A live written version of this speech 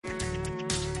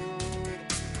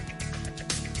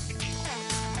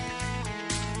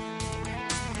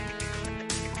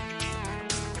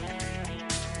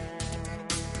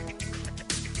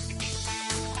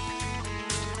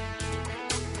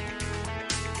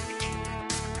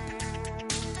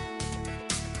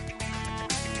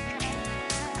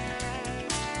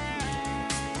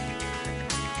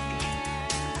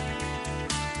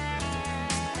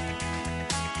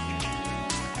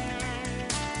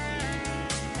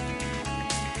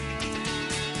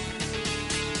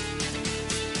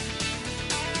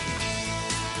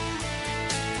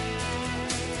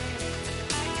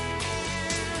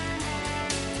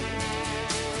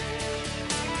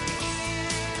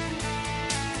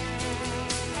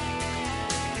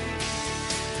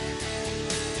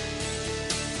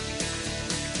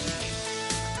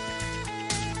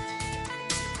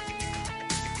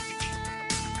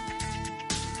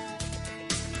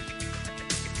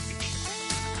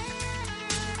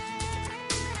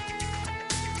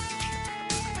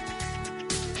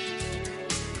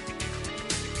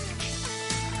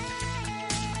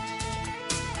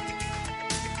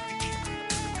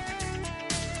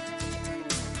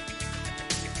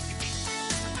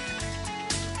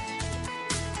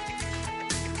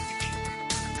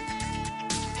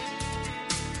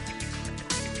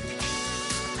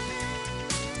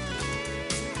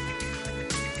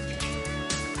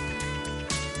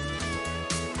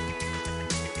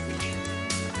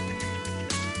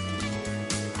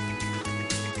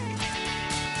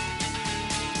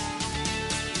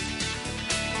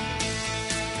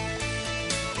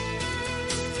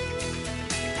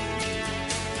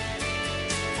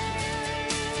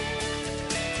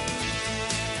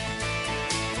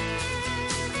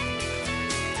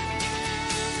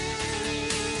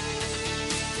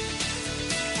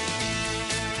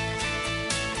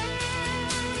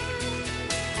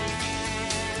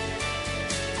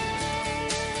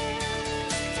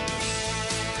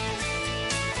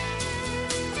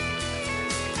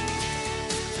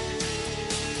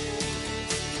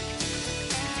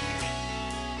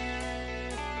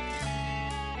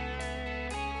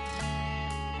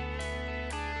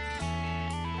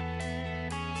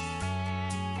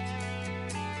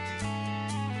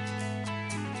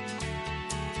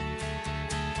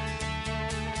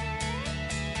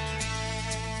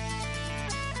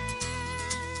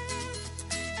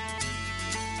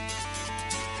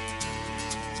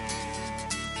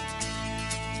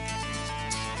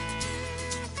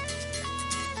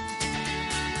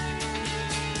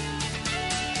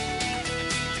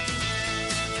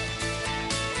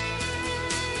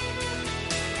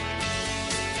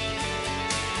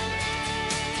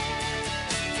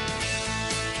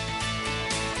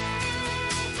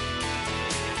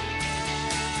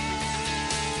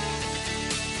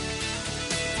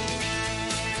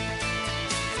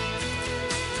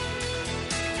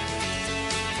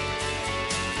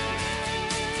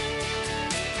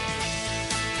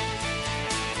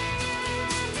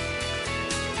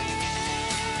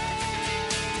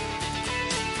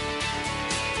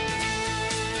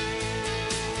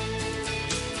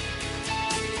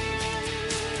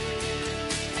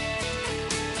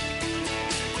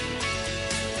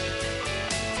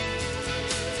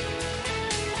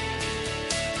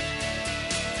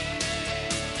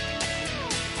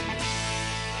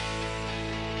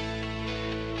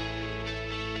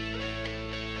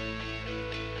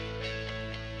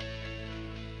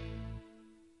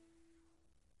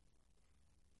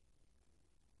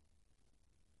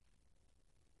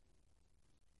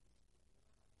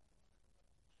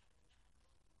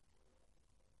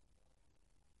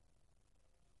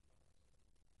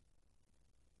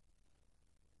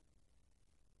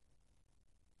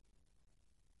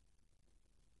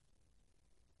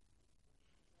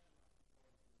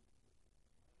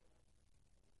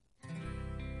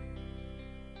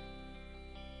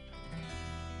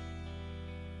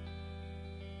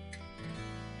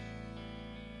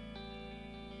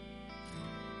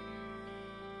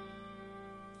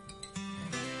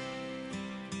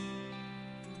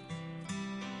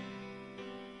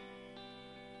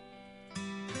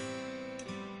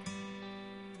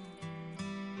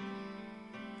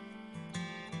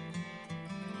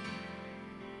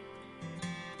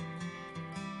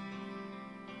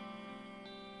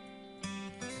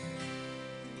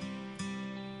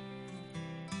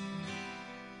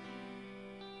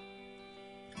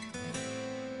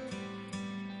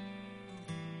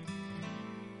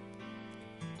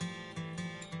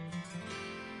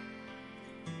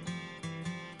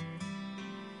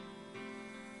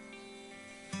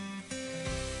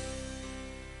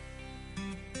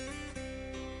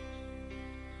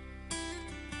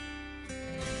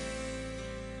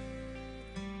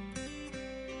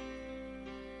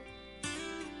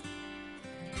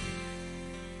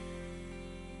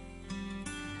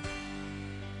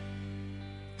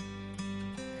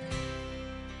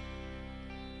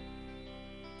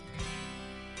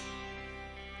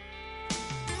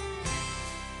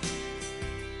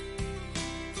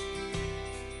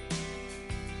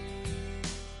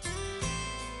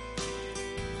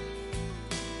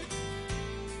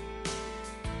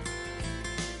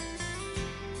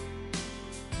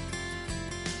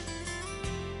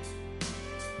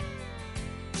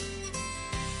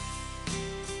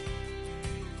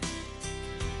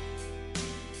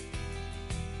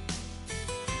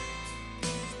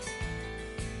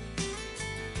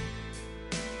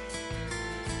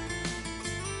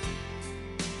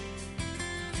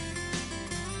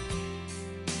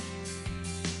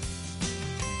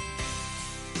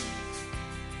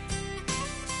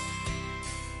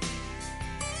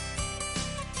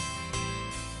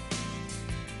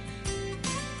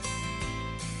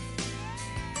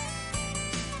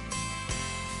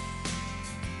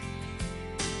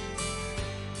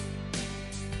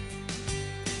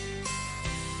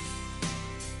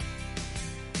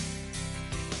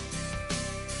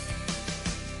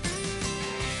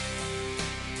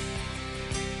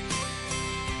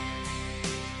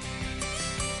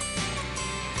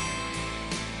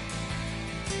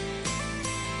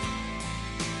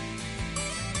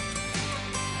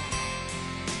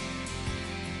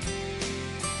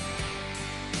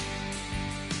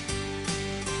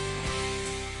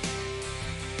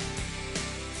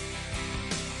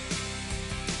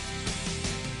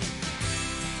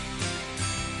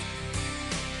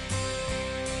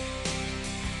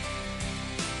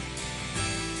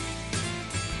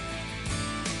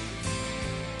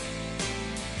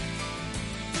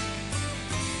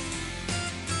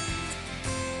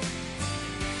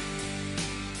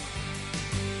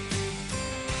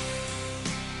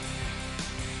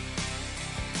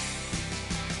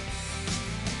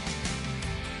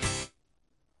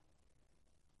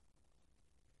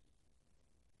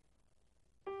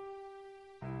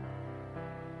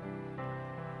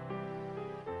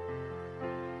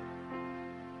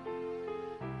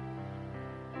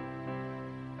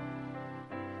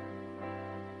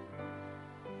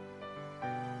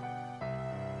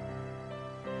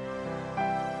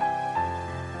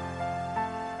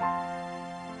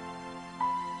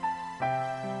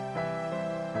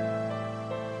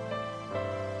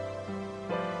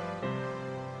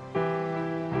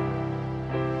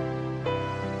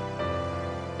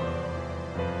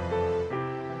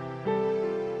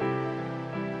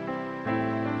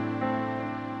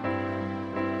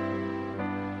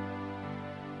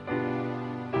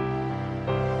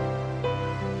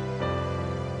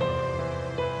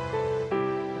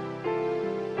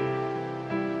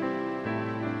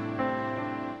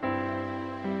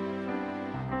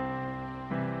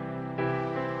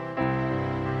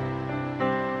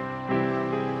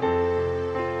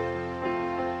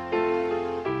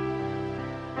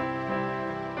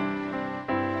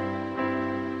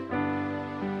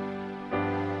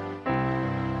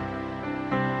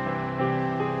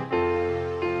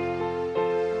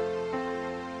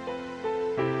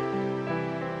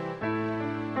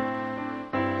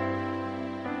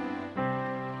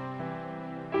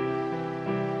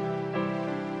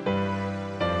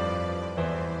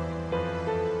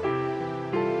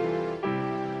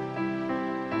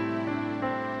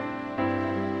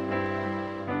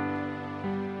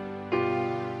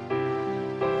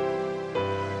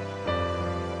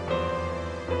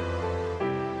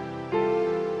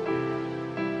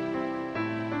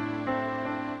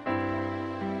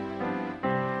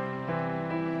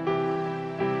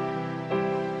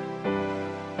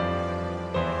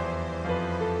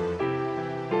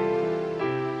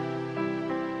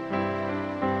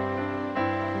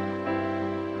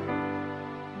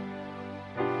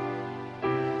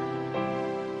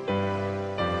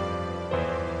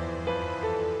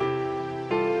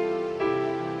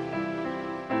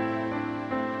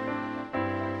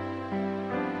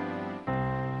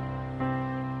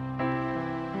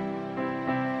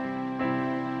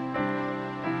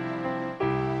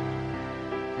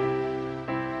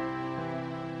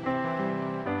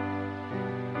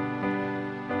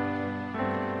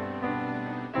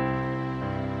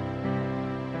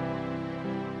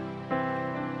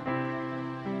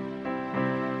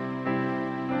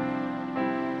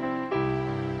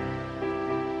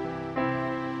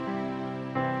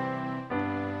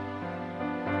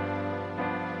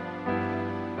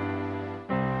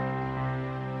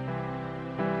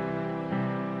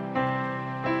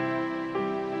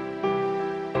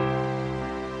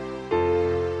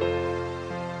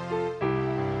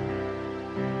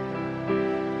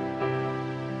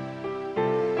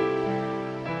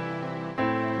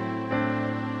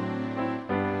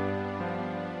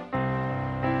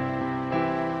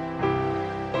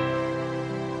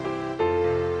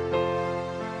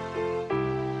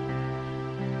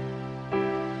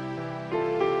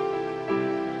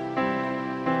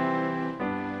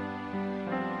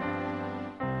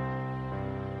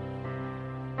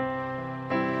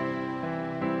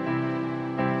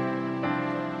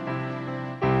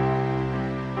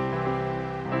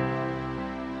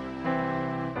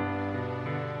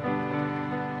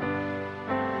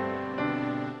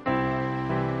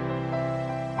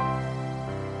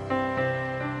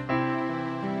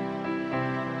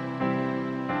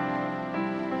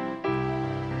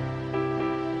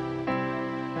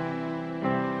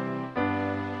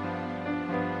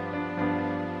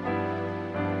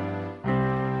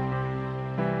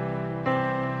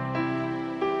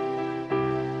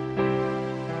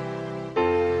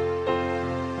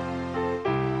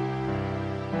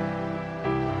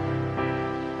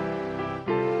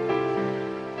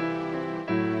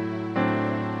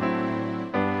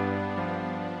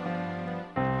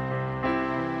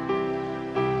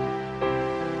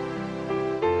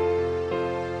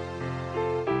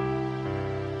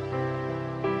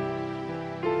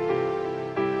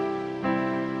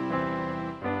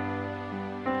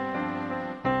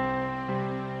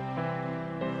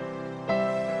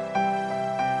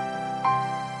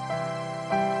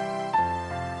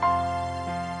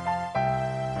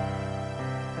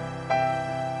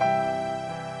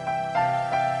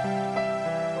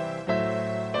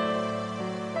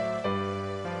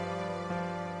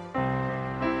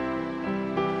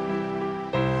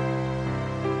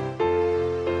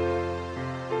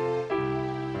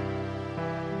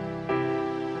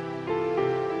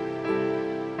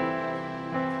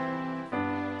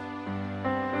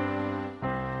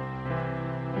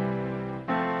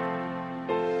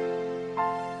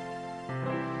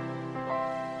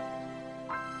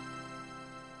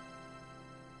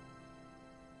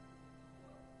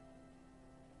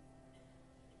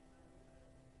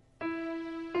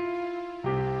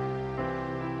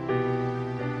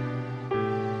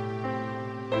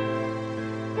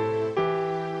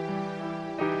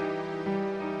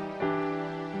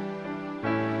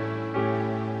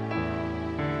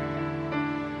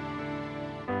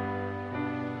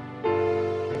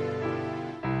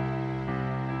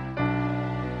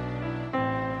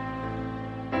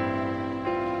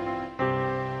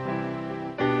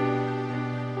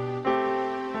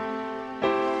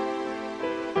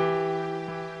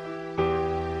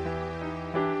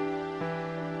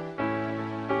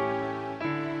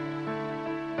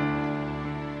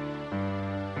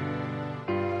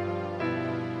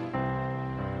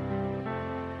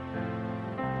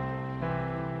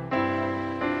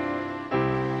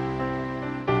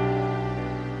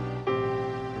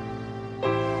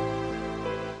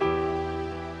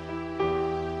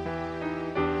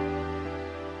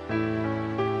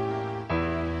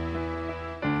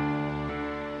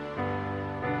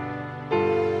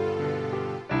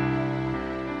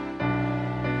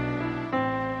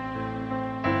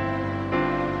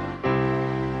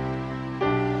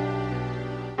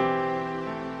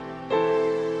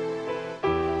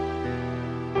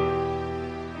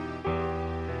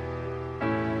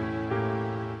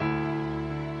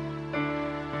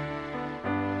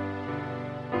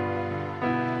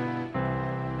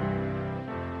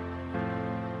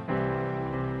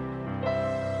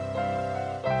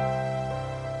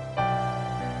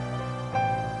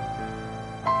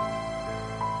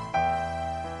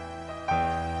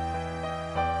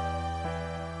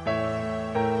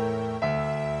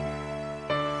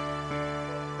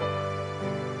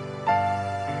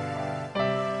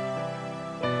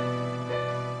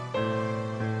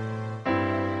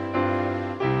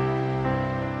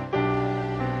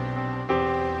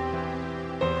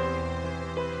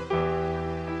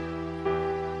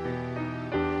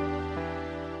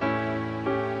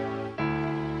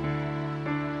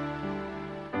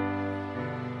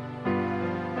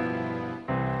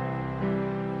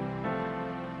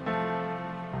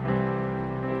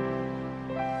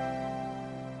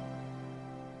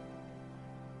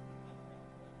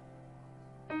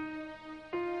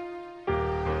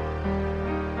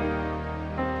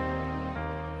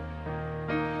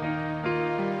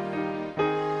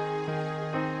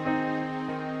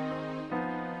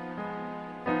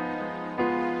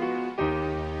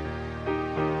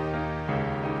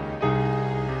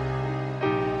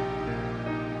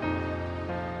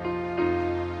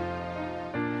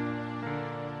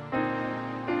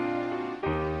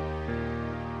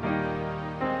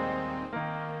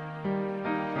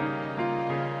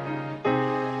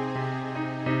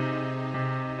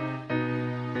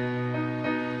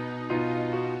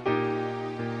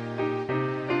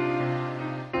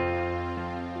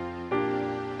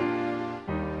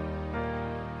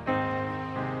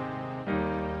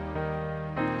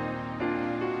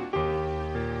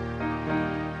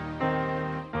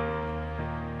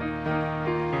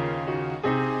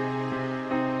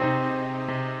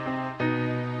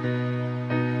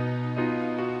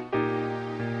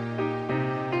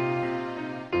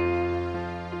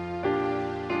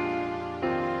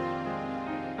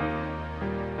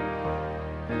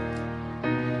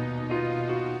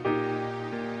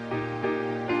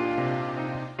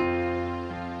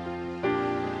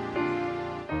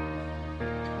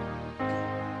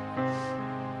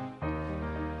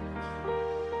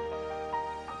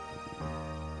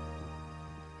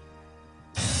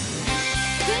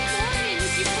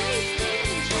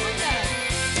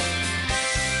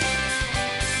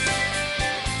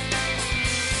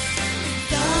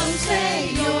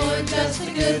just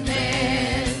a good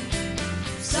man.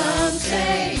 Some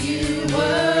say you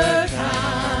were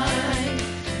kind.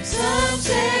 Some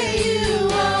say you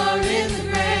are in the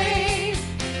grave.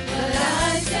 But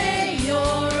I say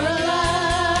you're alive.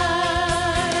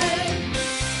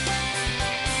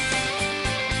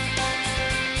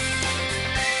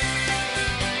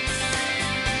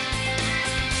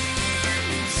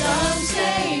 Some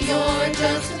say you're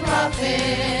just a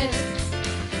prophet.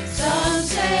 Some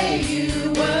say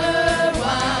you were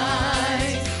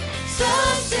wise.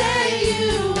 Some say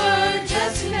you were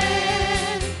just a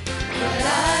man. But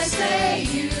I say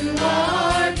you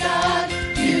are God.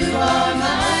 You are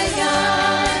my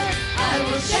God. I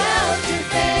will shout your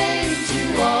fame to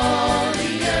all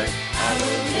the earth. I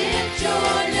will lift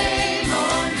your name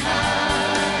on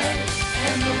high.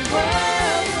 And the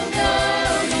world will know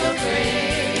your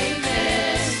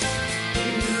greatness.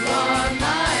 You are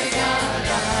my God.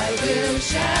 I will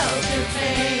shout your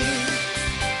fame.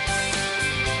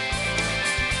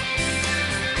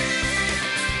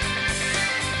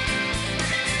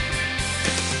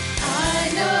 I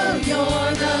know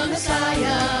you're the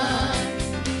Messiah.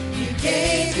 You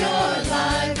gave your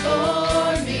life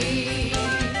for me.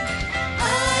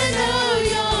 I know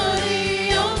you're the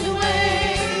only way.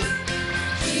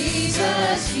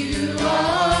 Jesus, you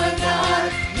are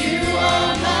God. You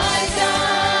are my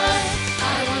God.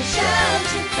 I will shout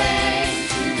your fame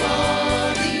to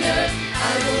all the earth.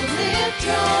 I will lift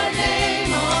your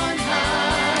name on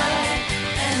high.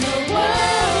 And the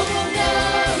world will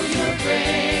know your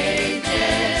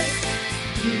greatness.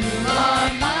 You are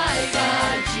my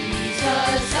God,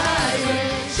 Jesus. I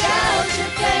will shout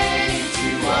your fame to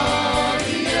all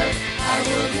the earth. I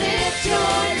will lift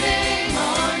your name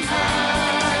on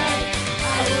high.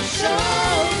 I will show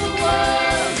the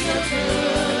world your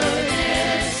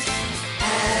goodness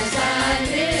as I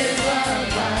live a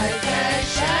life that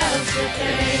shouts your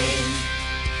fame.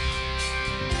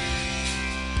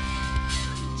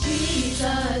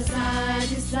 Jesus, I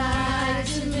decide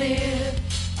to live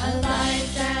a life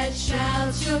that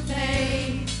shouts your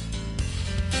fame.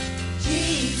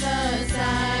 Jesus,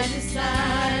 I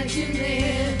decide to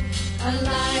live a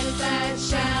life that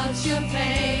shouts your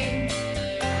fame.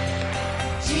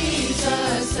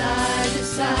 Jesus, I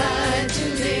decide to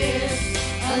live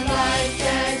a life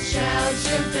that shouts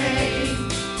your fame.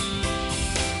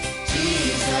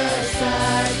 Jesus, I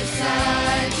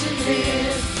decide to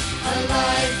live a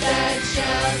life that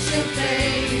shouts your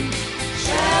fame.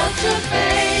 Shout your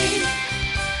fame.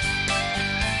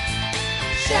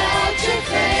 Shout your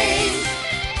fame.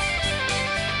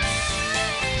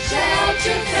 Shout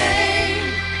your fame.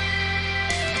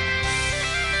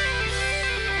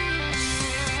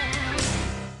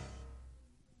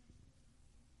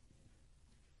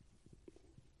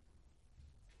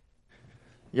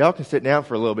 Y'all can sit down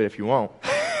for a little bit if you want.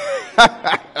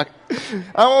 I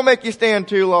won't make you stand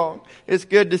too long. It's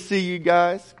good to see you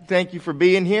guys. Thank you for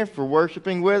being here, for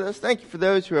worshiping with us. Thank you for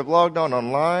those who have logged on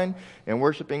online and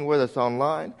worshiping with us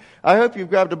online. I hope you've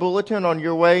grabbed a bulletin on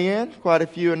your way in. Quite a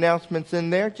few announcements in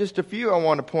there. Just a few I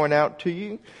want to point out to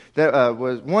you. That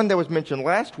was one that was mentioned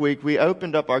last week. We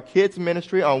opened up our kids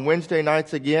ministry on Wednesday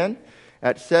nights again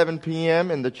at 7 p.m.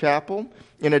 in the chapel,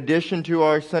 in addition to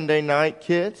our Sunday night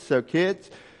kids. So kids,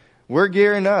 we're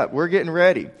gearing up. We're getting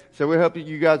ready. So we hope that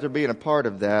you guys are being a part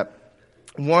of that.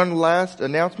 One last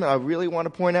announcement I really want to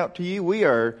point out to you. We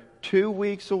are 2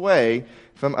 weeks away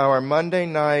from our Monday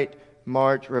night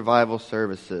March revival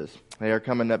services. They are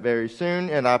coming up very soon,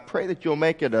 and I pray that you'll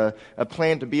make it a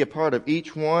plan to be a part of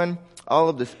each one. All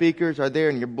of the speakers are there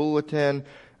in your bulletin.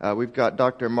 We've got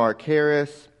Dr. Mark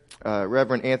Harris,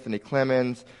 Reverend Anthony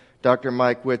Clemens, Dr.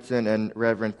 Mike Whitson, and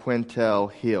Reverend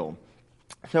Quintel Hill.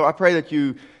 So I pray that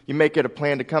you make it a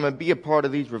plan to come and be a part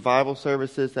of these revival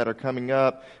services that are coming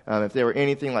up. If they were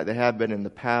anything like they have been in the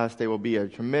past, they will be a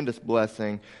tremendous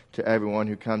blessing to everyone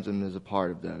who comes and is a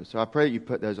part of those. So I pray that you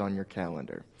put those on your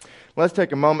calendar. Let's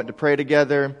take a moment to pray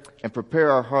together and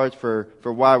prepare our hearts for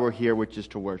why we're here, which is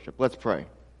to worship. Let's pray.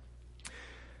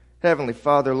 Heavenly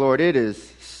Father, Lord, it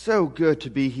is so good to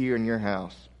be here in your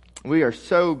house. We are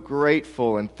so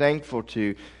grateful and thankful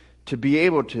to be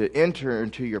able to enter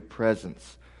into your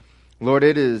presence. Lord,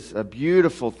 it is a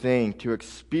beautiful thing to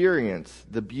experience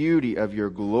the beauty of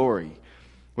your glory,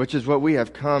 which is what we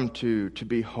have come to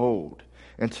behold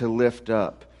and to lift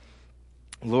up.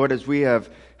 Lord, as we have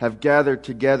gathered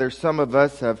together, some of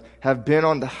us have been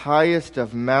on the highest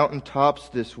of mountaintops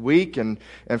this week, and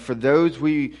for those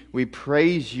we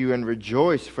praise you and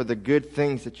rejoice for the good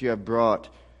things that you have brought.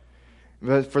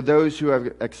 But for those who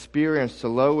have experienced the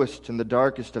lowest and the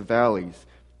darkest of valleys,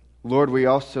 Lord, we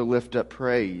also lift up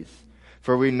praise.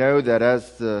 For we know that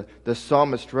as the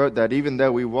psalmist wrote, that even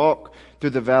though we walk through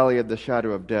the valley of the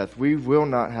shadow of death, we will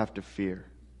not have to fear.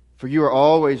 For you are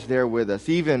always there with us.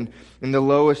 Even in the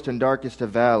lowest and darkest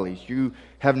of valleys, you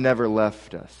have never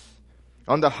left us.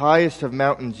 On the highest of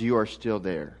mountains, you are still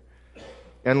there.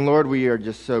 And Lord, we are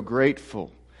just so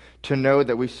grateful to know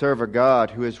that we serve a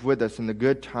God who is with us in the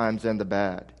good times and the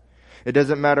bad. It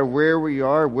doesn't matter where we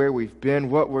are, where we've been,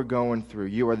 what we're going through.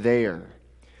 You are there,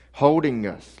 holding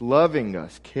us, loving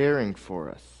us, caring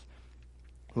for us.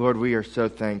 Lord, we are so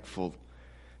thankful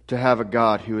to have a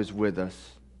God who is with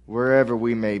us wherever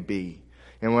we may be,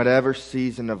 in whatever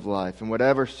season of life, in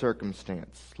whatever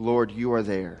circumstance. Lord, you are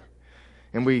there.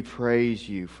 And we praise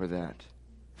you for that,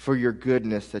 for your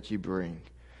goodness that you bring.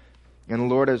 And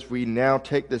Lord, as we now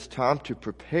take this time to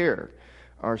prepare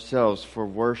ourselves for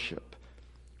worship,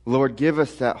 Lord, give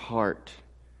us that heart.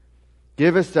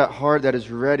 Give us that heart that is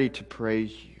ready to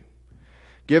praise you.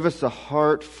 Give us a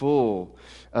heart full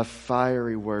of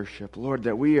fiery worship. Lord,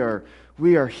 that we are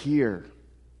here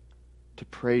to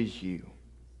praise you.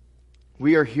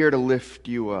 We are here to lift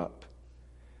you up.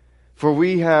 For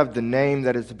we have the name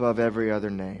that is above every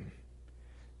other name.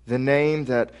 The name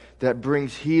that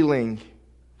brings healing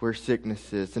where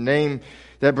sickness is. The name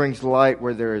that brings light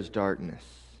where there is darkness.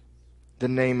 The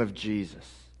name of Jesus.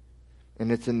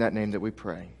 And it's in that name that we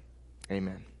pray.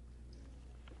 Amen.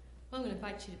 Well, I'm going to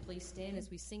invite you to please stand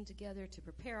as we sing together to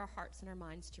prepare our hearts and our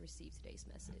minds to receive today's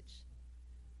message.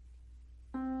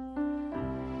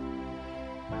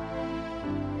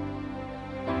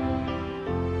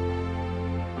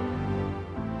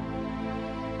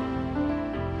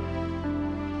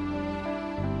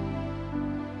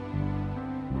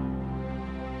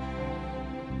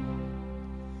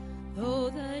 Though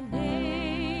the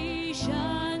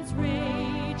nations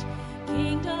rage,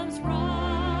 kingdoms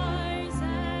rise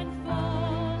and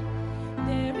fall,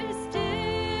 there is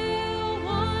still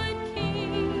one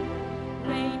King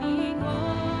reigning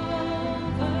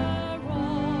over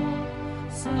all.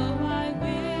 So I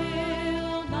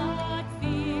will not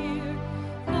fear,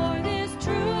 for this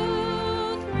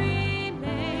truth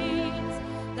remains,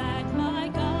 that my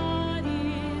God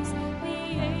is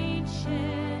the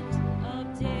Ancient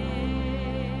of Days.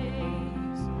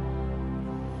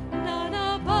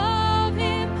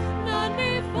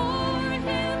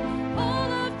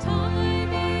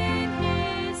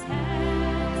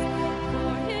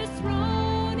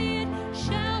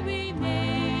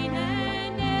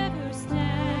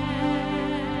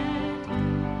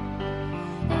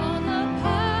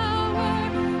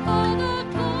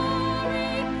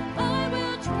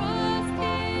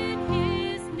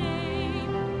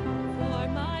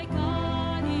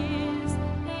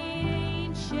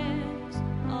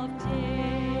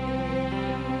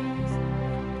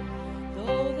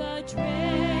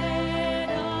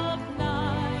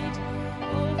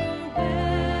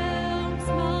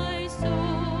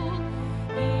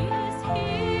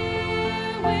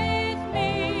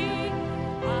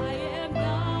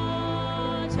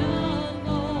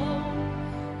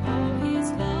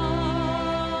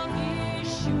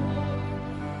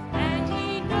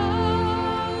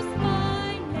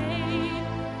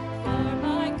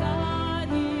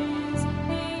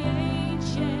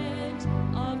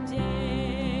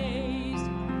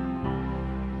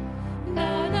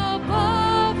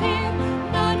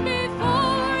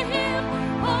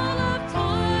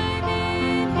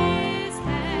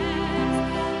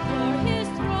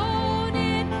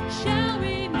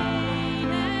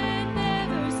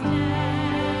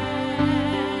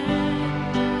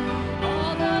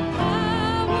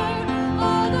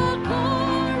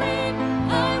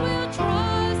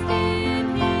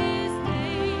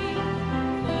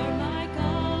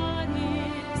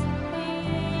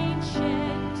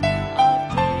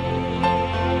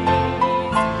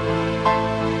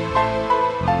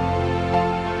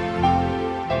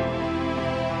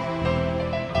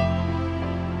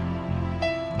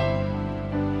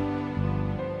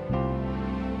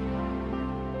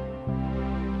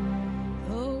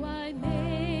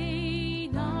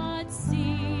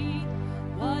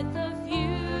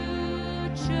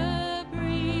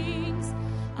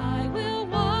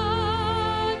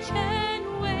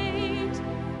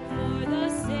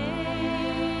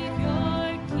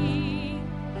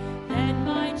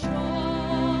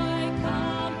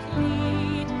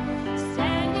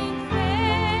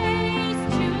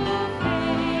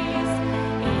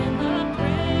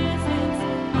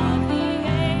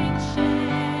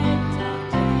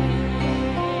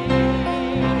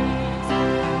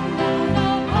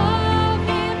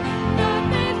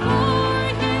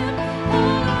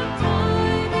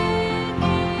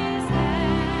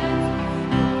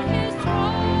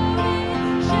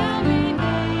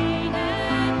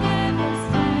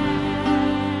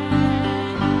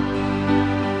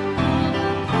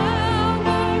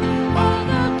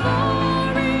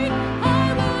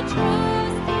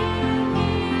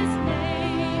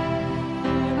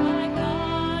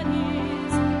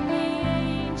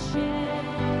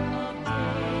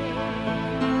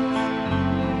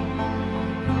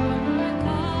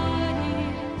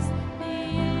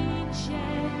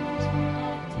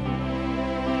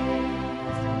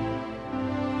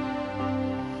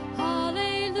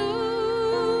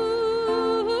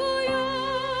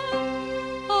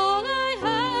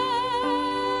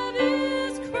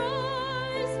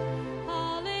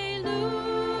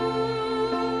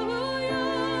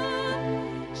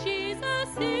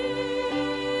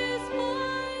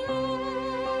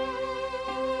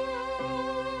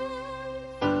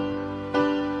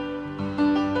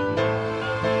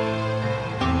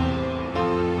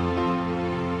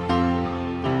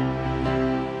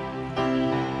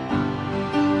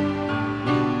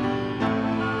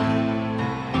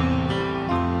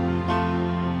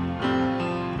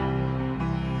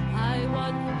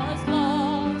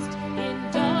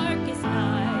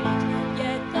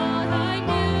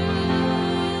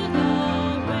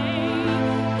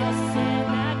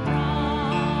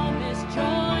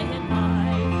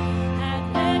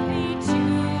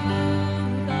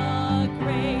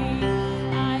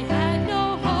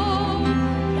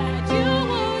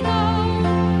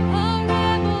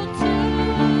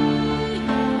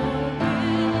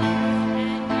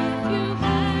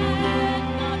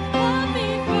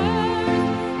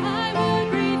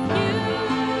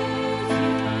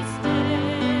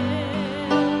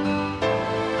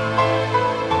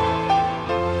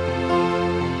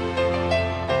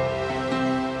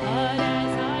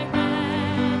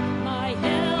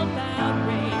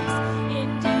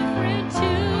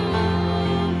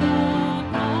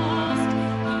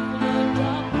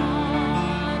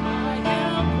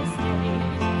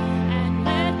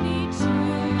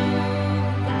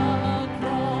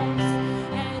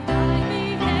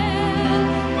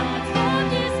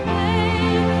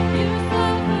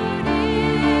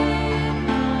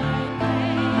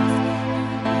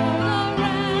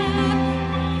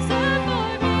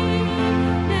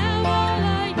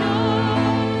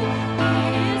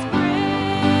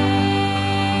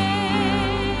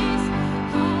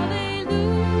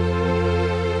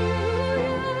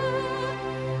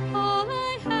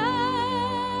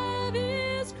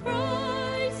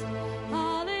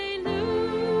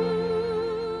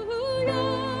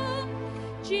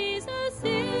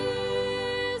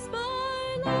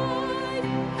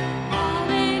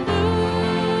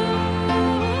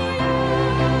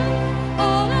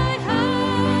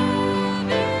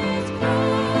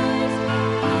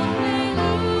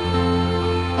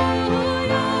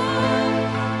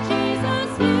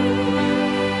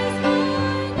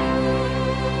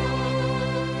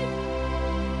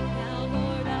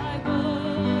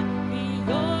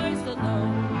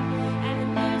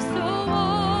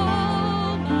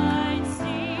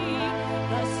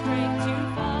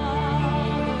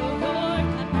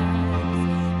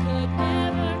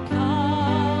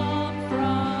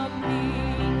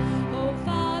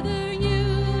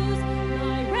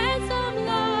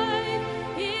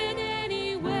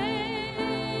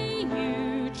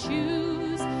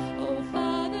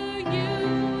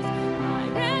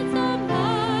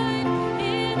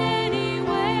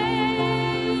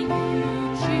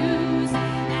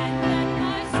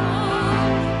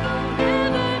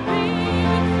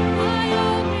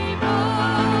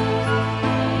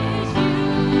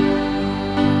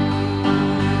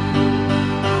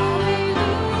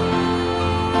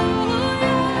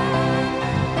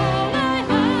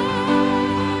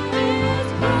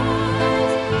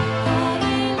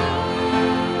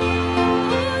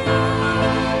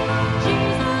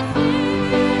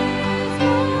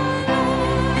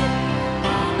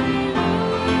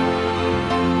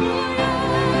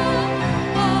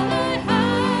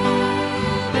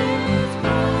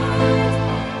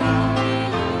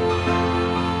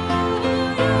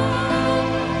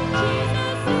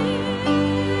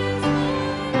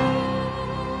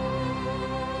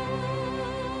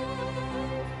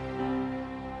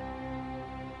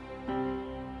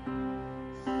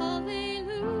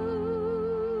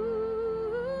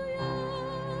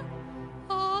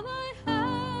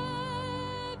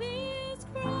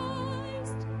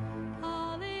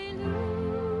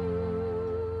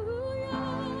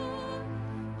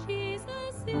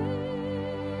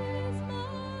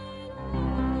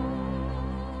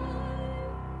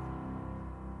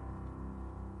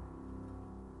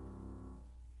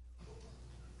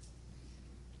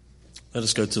 Let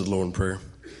us go to the Lord in prayer.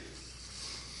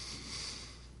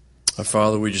 Our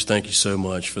Father, we just thank you so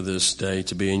much for this day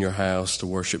to be in your house, to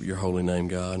worship your holy name,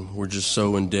 God. We're just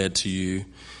so in debt to you,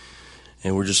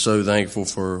 and we're just so thankful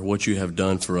for what you have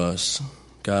done for us.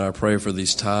 God, I pray for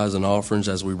these tithes and offerings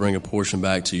as we bring a portion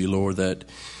back to you, Lord, that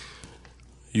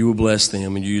you will bless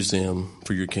them and use them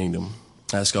for your kingdom.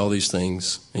 I ask all these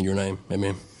things in your name.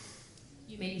 Amen.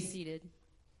 You may be seated.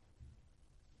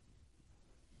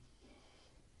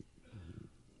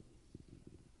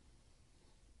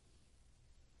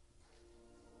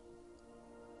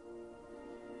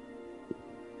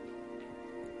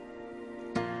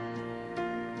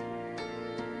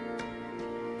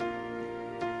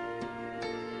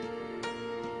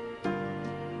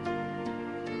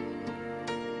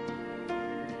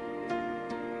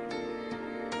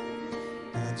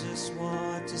 I just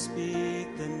want to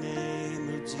speak the name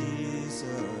of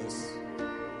Jesus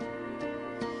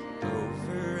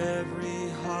over every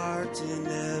heart and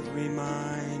every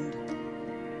mind,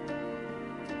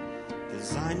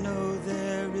 'cause I know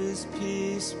there is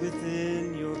peace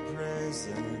within your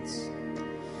presence.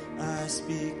 I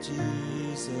speak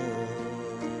Jesus.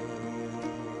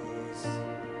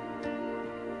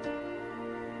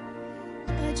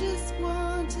 I just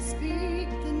want to speak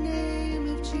the name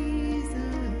of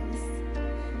Jesus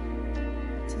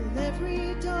till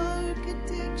every dark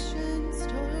addiction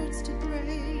starts to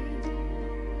break,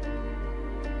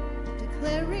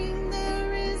 declaring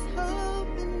there is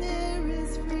hope and there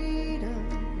is freedom.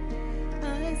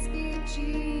 I speak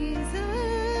Jesus.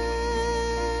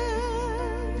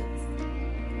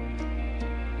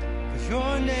 'Cause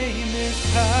your name is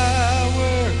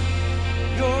power,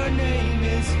 your name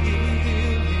is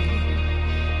healing,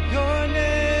 your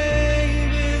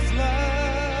name is life.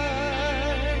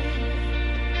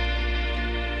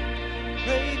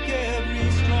 Break every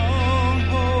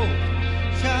stronghold,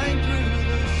 shine through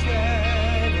the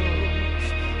shadows,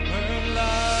 burn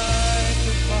like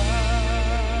a fire.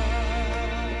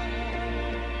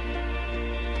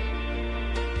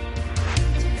 I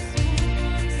just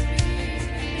want to speak the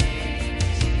name of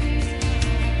Jesus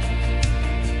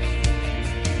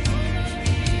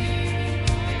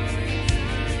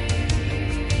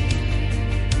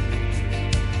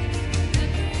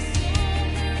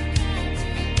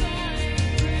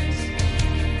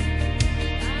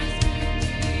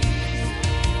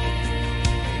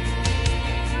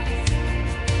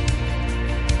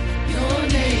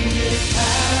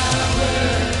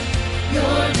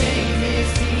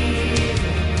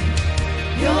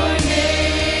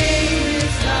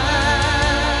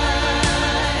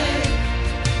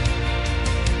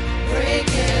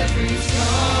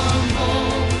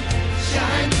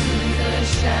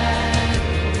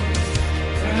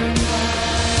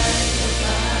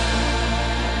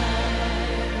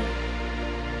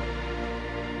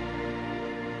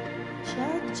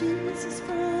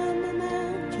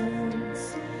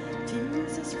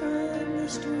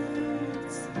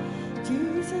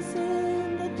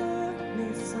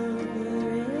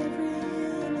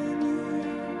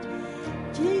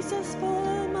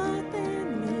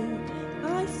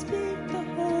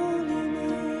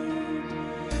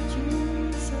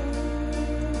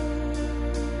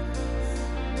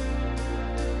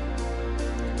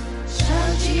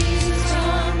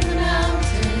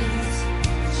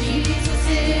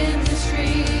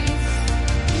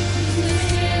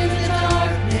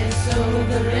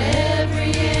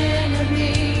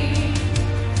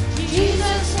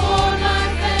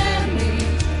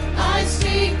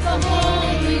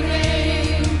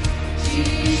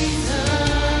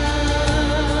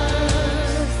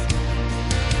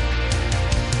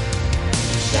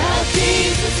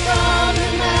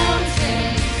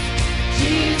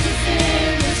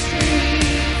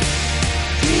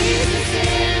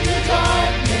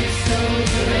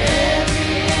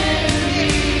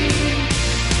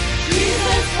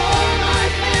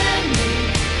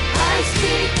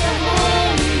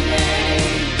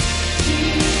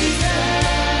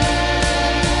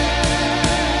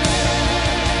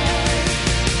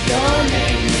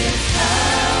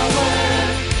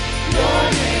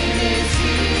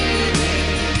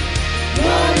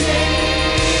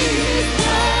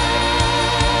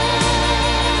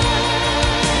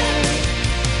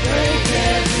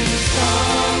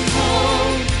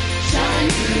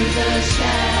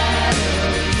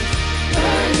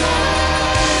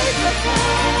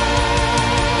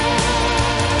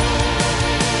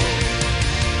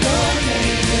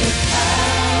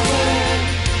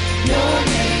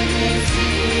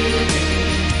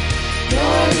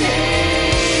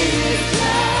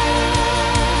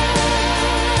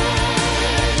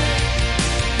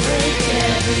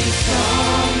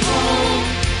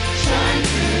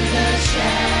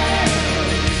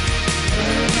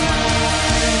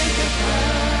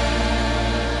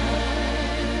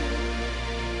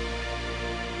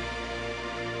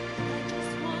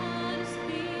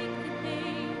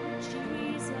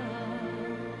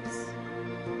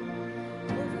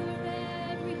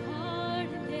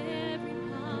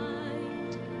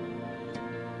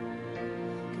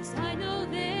 'cause I know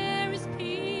there is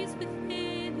peace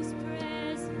within His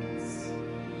presence.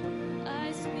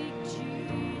 I speak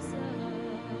Jesus.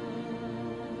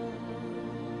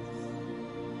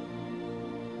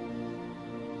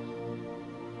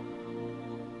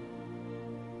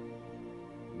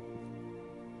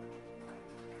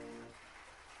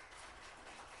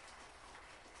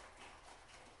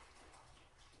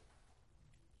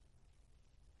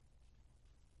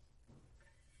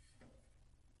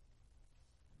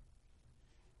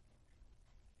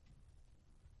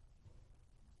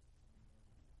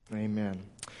 Amen.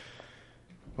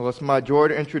 Well, it's my joy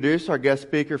to introduce our guest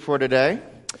speaker for today.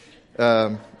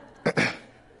 I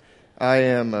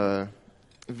am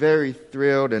very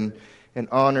thrilled and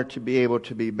honored to be able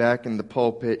to be back in the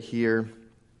pulpit here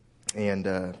and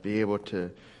be able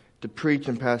to preach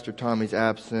in Pastor Tommy's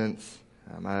absence.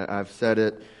 I've said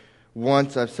it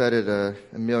once, I've said it a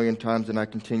million times, and I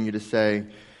continue to say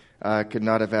I could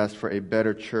not have asked for a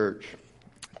better church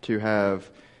to have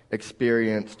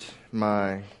experienced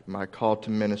my call to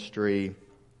ministry,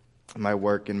 my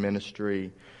work in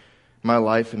ministry, my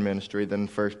life in ministry than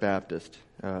First Baptist.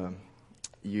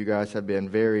 You guys have been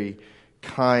very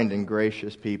kind and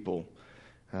gracious people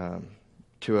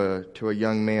to a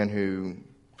young man who,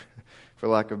 for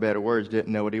lack of better words,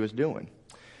 didn't know what he was doing.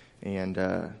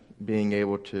 And being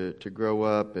able to grow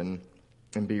up and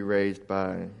be raised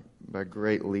by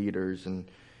great leaders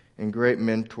and great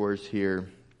mentors here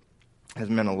has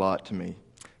meant a lot to me.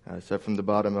 So from the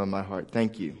bottom of my heart,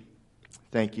 thank you.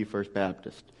 Thank you, First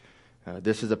Baptist.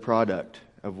 This is a product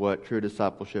of what true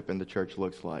discipleship in the church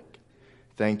looks like.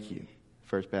 Thank you,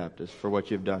 First Baptist, for what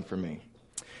you've done for me.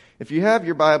 If you have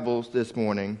your Bibles this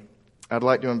morning, I'd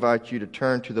like to invite you to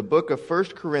turn to the book of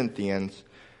 1 Corinthians,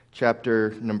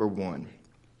 chapter number 1.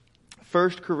 1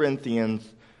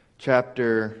 Corinthians,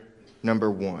 chapter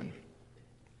number 1.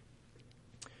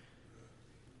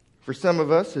 For some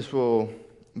of us, this will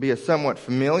be a somewhat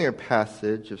familiar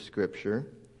passage of Scripture.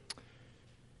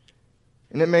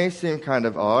 And it may seem kind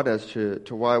of odd as to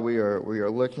why we are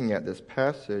looking at this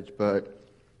passage, but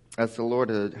as the Lord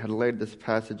had laid this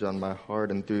passage on my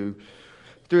heart and through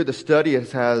the study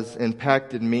it has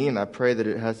impacted me, and I pray that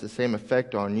it has the same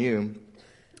effect on you.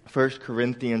 1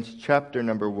 Corinthians chapter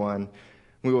number 1,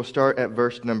 we will start at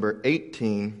verse number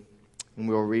 18, and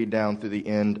we will read down through the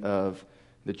end of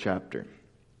the chapter.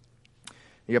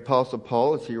 The Apostle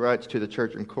Paul, as he writes to the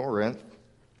church in Corinth,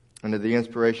 under the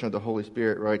inspiration of the Holy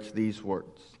Spirit, writes these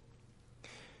words.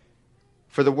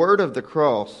 For the word of the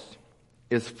cross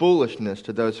is foolishness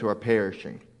to those who are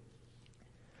perishing.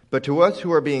 But to us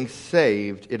who are being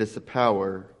saved, it is the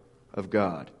power of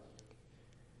God.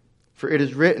 For it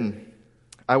is written,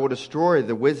 I will destroy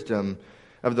the wisdom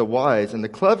of the wise, and the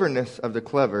cleverness of the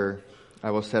clever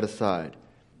I will set aside.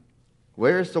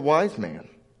 Where is the wise man?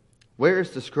 Where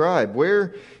is the scribe?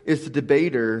 Where is the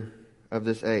debater of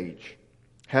this age?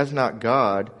 Has not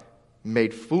God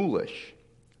made foolish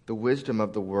the wisdom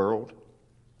of the world?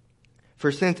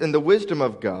 For since in the wisdom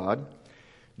of God,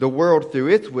 the world through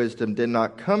its wisdom did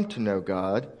not come to know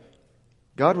God,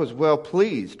 God was well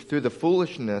pleased through the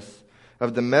foolishness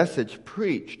of the message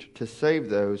preached to save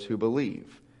those who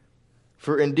believe.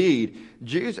 For indeed,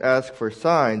 Jews ask for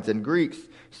signs and Greeks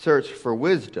search for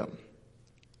wisdom.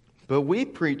 But we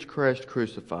preach Christ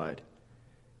crucified,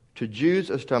 to Jews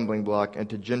a stumbling block and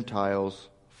to Gentiles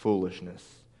foolishness.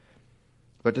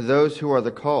 But to those who are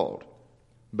the called,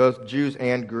 both Jews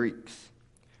and Greeks,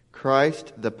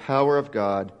 Christ the power of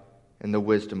God and the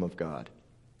wisdom of God.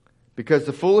 Because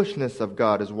the foolishness of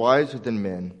God is wiser than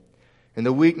men, and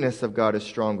the weakness of God is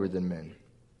stronger than men.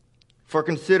 For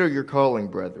consider your calling,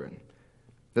 brethren,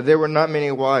 that there were not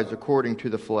many wise according to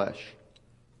the flesh,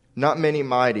 not many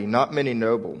mighty, not many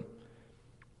noble.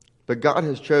 But God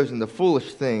has chosen the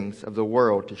foolish things of the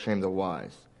world to shame the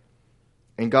wise.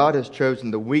 And God has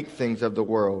chosen the weak things of the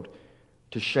world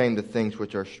to shame the things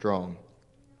which are strong.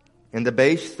 And the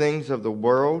base things of the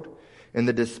world and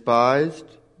the despised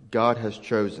God has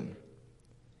chosen.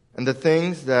 And the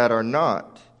things that are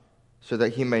not, so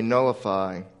that he may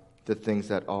nullify the things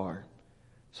that are,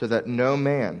 so that no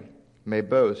man may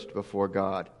boast before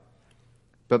God.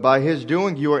 But by his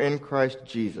doing you are in Christ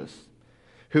Jesus,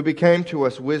 who became to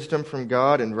us wisdom from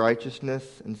God and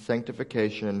righteousness and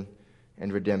sanctification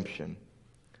and redemption,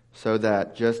 so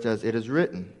that, just as it is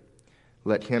written,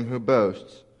 let him who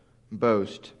boasts,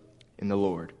 boast in the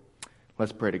Lord.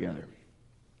 Let's pray together.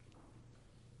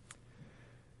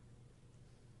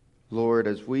 Lord,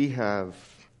 as we have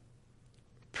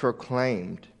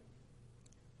proclaimed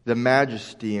the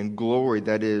majesty and glory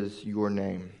that is your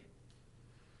name,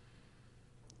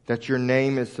 that your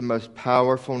name is the most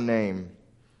powerful name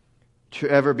to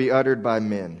ever be uttered by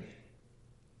men.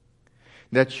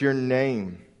 That your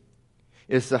name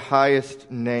is the highest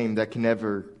name that can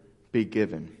ever be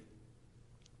given.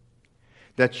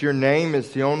 That your name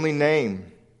is the only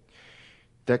name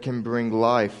that can bring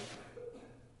life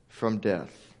from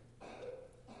death.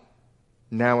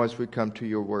 Now as we come to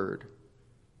your word,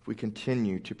 we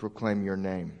continue to proclaim your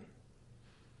name.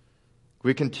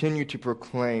 We continue to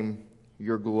proclaim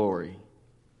your glory.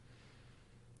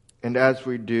 And as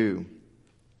we do,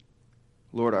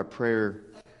 Lord, our prayer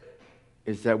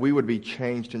is that we would be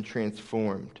changed and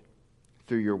transformed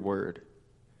through your word.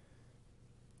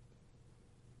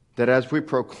 That as we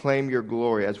proclaim your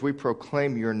glory, as we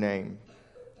proclaim your name,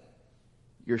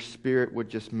 your Spirit would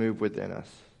just move within us.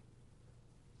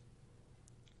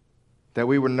 That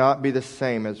we would not be the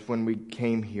same as when we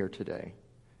came here today.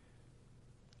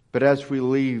 But as we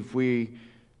leave, we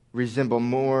resemble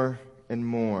more and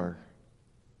more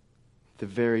the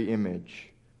very image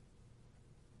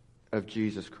of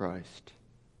Jesus Christ.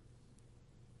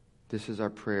 This is our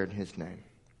prayer in his name.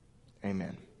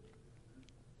 Amen.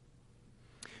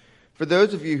 For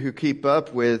those of you who keep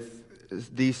up with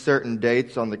these certain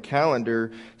dates on the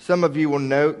calendar, some of you will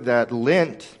note that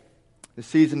Lent, the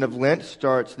season of Lent,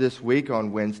 starts this week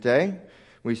on Wednesday.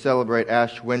 We celebrate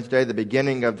Ash Wednesday, the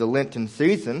beginning of the Lenten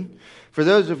season. For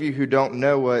those of you who don't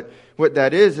know what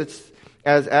that is, it's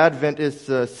as Advent is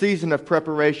a season of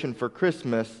preparation for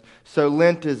Christmas, so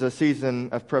Lent is a season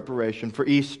of preparation for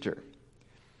Easter.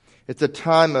 It's a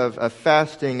time of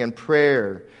fasting and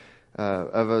prayer,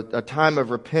 of a time of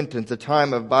repentance, a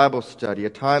time of Bible study, a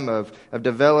time of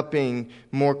developing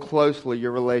more closely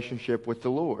your relationship with the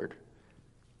Lord.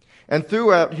 And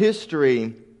throughout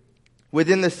history,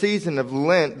 within the season of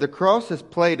Lent, the cross has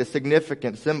played a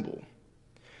significant symbol.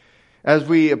 As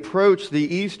we approach the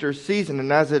Easter season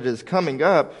and as it is coming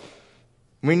up,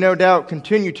 we no doubt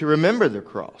continue to remember the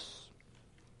cross.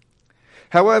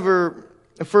 However,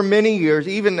 for many years,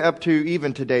 even up to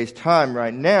even today's time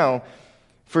right now,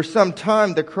 for some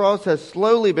time the cross has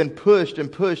slowly been pushed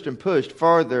and pushed and pushed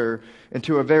farther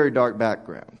into a very dark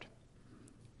background.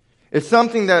 It's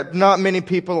something that not many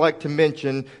people like to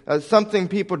mention, something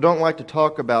people don't like to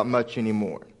talk about much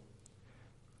anymore.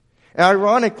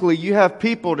 Ironically, you have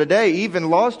people today, even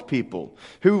lost people,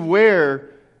 who wear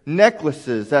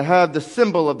necklaces that have the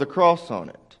symbol of the cross on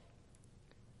it.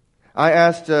 I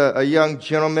asked a young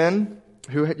gentleman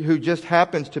who just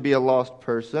happens to be a lost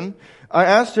person. I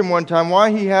asked him one time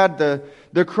why he had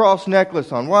the cross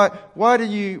necklace on. Why do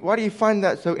you find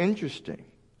that so interesting?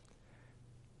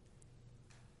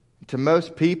 To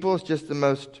most people, it's just the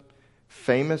most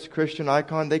famous Christian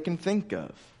icon they can think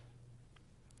of.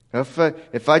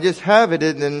 If I just have it,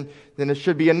 then it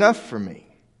should be enough for me.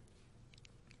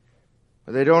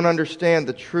 But they don't understand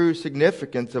the true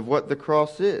significance of what the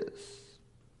cross is.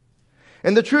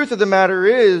 And the truth of the matter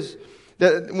is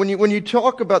that when you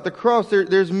talk about the cross,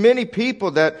 there's many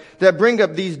people that bring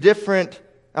up these different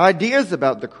ideas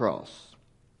about the cross.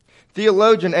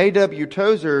 Theologian A.W.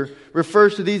 Tozer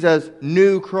refers to these as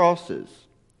new crosses.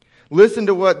 Listen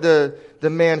to what the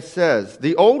man says.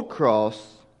 The old cross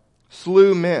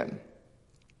slew men.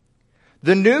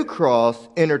 The new cross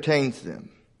entertains them.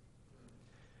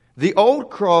 The old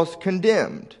cross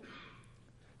condemned.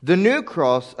 The new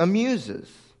cross amuses.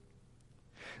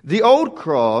 The old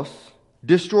cross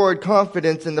destroyed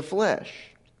confidence in the flesh.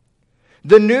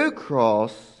 The new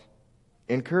cross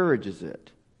encourages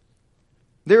it.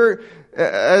 There,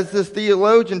 as this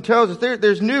theologian tells us,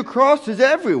 there's new crosses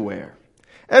everywhere.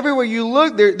 Everywhere you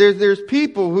look, there's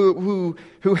people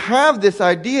who have this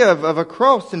idea of a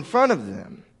cross in front of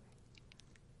them.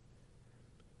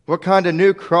 What kind of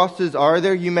new crosses are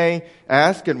there, you may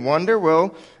ask and wonder?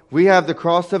 Well, we have the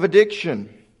cross of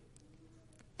addiction,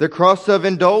 the cross of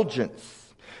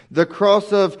indulgence, the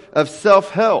cross of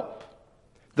self-help,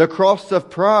 the cross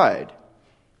of pride.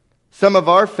 Some of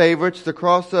our favorites, the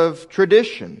cross of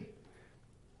tradition,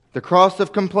 the cross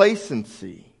of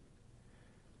complacency.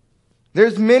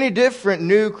 There's many different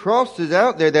new crosses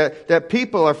out there that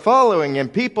people are following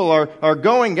and people are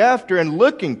going after and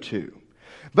looking to.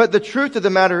 But the truth of the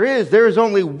matter is there is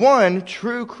only one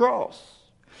true cross.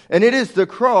 And it is the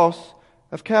cross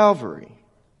of Calvary.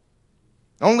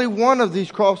 Only one of these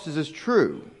crosses is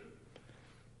true.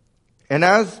 And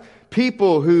as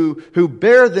people who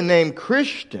bear the name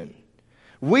Christian,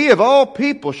 we of all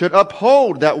people should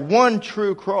uphold that one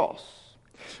true cross.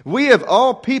 We of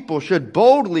all people should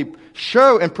boldly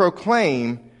show and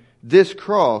proclaim this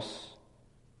cross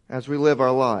as we live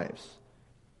our lives.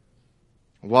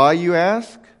 Why, you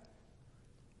ask?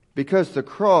 Because the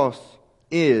cross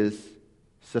is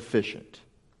sufficient.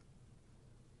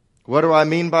 What do I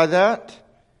mean by that?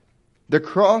 The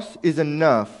cross is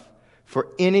enough for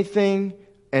anything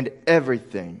and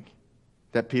everything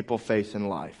that people face in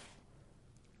life.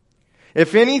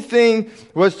 If anything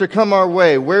was to come our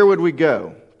way, where would we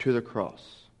go? To the cross.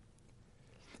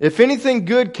 If anything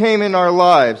good came in our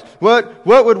lives, what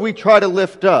would we try to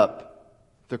lift up?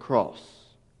 The cross.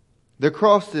 The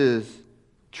cross is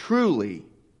truly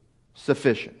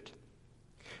sufficient.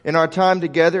 In our time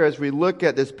together, as we look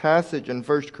at this passage in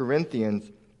 1 Corinthians,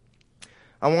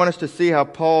 I want us to see how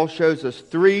Paul shows us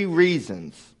 3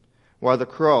 reasons why the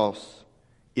cross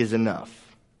is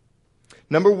enough.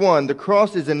 Number 1, the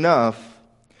cross is enough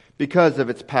because of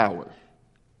its power.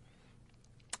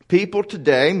 People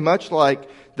today, much like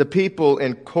the people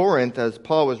in Corinth as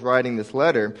Paul was writing this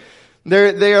letter,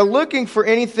 they are looking for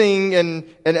anything and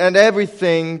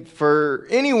everything for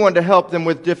anyone to help them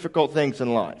with difficult things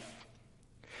in life.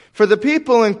 For the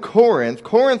people in Corinth,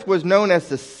 Corinth was known as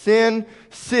the sin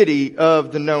city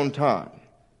of the known time.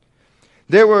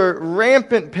 There were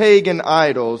rampant pagan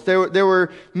idols. There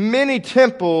were many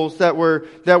temples that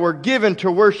were given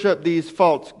to worship these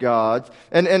false gods.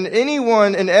 And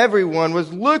anyone and everyone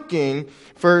was looking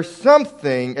for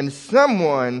something and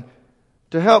someone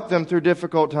to help them through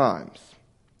difficult times.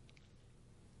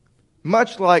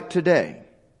 Much like today.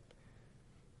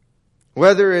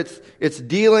 Whether it's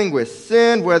dealing with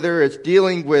sin, whether it's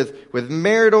dealing with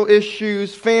marital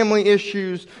issues, family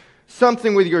issues,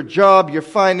 something with your job, your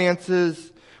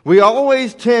finances, we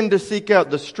always tend to seek out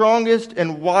the strongest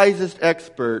and wisest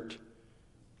expert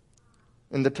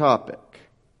in the topic.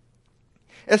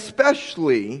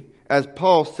 Especially, as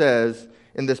Paul says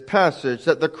in this passage,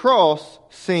 that the cross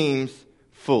seems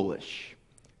foolish.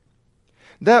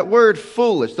 That word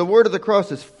foolish, the word of the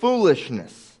cross is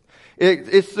foolishness.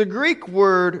 It's the Greek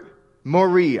word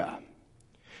moria.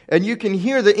 And you can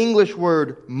hear the English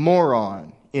word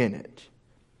moron in it.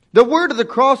 The word of the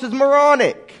cross is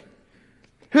moronic.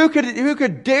 Who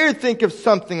could dare think of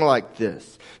something like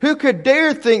this? Who could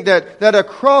dare think that a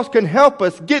cross can help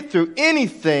us get through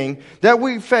anything that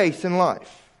we face in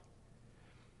life?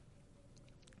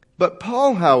 But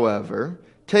Paul, however,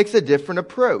 takes a different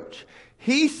approach.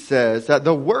 He says that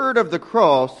the word of the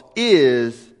cross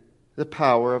is the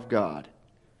power of God.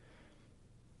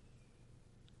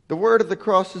 The word of the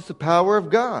cross is the power of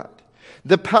God.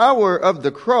 The power of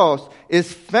the cross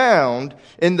is found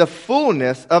in the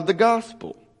fullness of the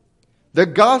gospel. The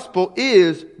gospel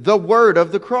is the word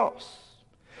of the cross.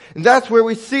 And that's where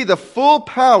we see the full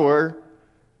power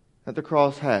that the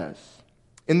cross has.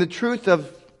 In the truth of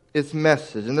its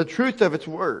message, in the truth of its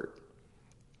word.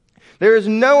 There is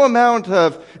no amount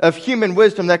of human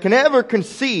wisdom that can ever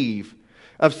conceive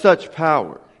of such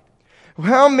power.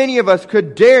 How many of us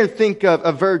could dare think of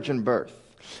a virgin birth?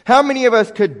 How many of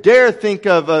us could dare think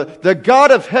of the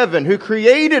God of heaven who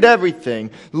created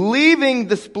everything, leaving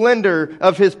the splendor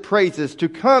of His praises to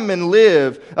come and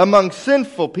live among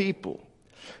sinful people?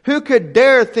 Who could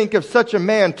dare think of such a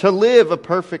man to live a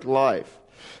perfect life?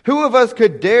 Who of us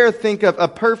could dare think of a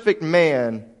perfect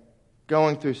man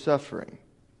going through suffering?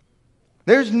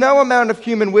 There's no amount of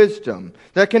human wisdom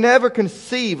that can ever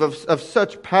conceive of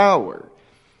such power.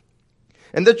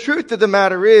 And the truth of the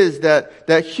matter is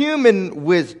that human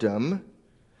wisdom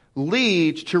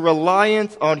leads to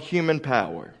reliance on human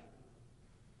power.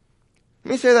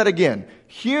 Let me say that again.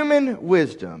 Human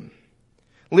wisdom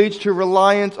leads to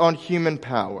reliance on human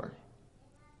power.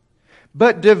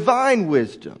 But divine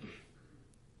wisdom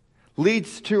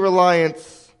leads to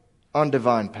reliance on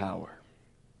divine power.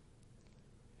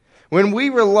 When we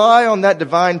rely on that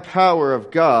divine power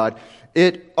of God,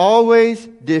 it always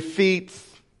defeats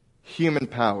human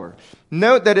power.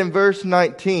 Note that in verse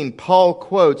 19, Paul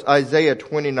quotes Isaiah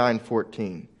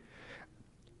 29:14.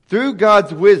 Through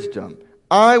God's wisdom,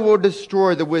 I will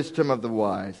destroy the wisdom of the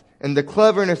wise, and the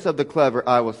cleverness of the clever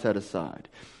I will set aside.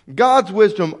 God's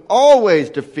wisdom always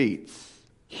defeats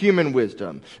human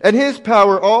wisdom, and His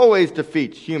power always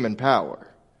defeats human power.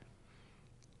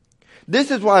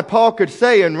 This is why Paul could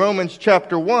say in Romans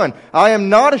chapter 1, I am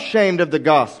not ashamed of the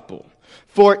gospel,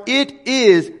 for it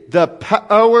is the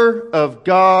power of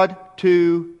God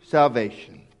to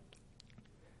salvation,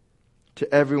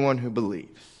 to everyone who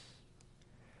believes.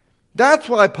 That's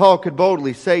why Paul could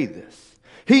boldly say this.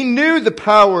 He knew the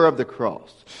power of the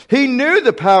cross. He knew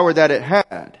the power that it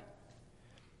had.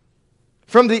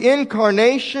 From the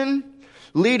incarnation,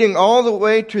 leading all the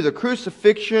way to the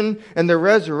crucifixion and the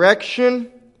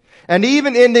resurrection, and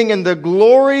even ending in the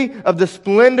glory of the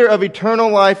splendor of eternal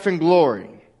life and glory.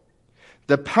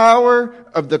 The power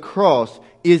of the cross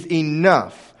is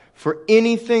enough for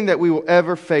anything that we will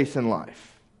ever face in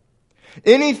life.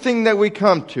 Anything that we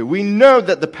come to, we know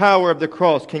that the power of the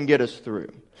cross can get us through.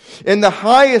 In the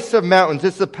highest of mountains,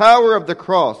 it's the power of the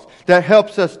cross that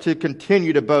helps us to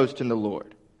continue to boast in the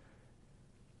Lord.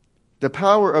 The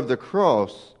power of the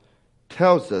cross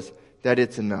tells us that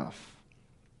it's enough.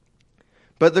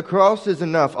 But the cross is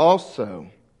enough also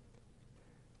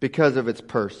because of its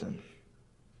person.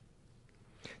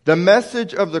 The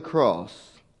message of the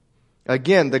cross,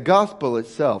 again, the gospel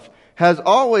itself, has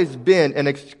always been an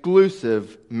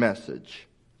exclusive message.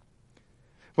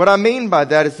 What I mean by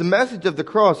that is the message of the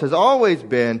cross has always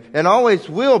been and always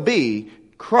will be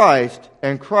Christ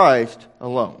and Christ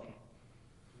alone.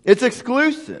 It's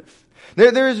exclusive.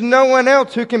 There is no one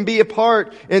else who can be a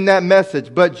part in that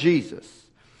message but Jesus.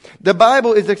 The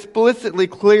Bible is explicitly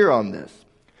clear on this.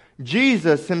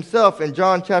 Jesus himself in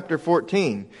John chapter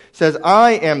 14 says,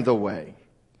 I am the way,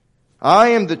 I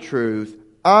am the truth,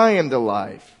 I am the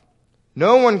life.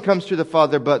 No one comes to the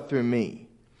Father but through me.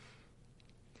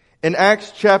 In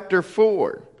Acts chapter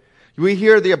 4, we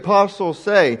hear the apostles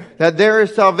say that there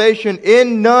is salvation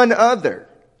in none other.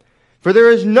 For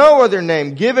there is no other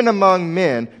name given among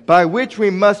men by which we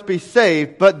must be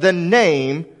saved but the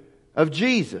name of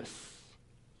Jesus.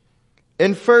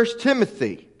 In 1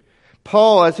 Timothy,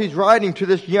 Paul, as he's writing to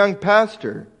this young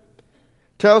pastor,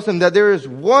 tells him that there is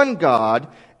one God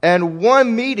and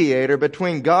one mediator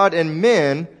between God and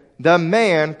men, the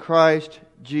man Christ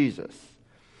Jesus.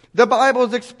 The Bible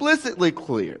is explicitly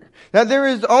clear that there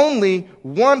is only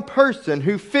one person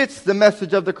who fits the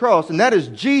message of the cross, and that is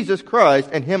Jesus Christ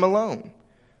and Him alone.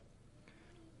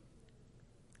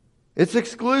 It's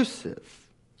exclusive.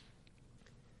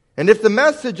 And if the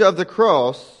message of the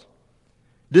cross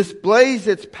displays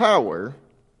its power,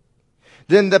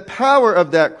 then the power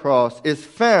of that cross is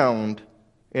found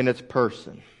in its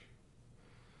person.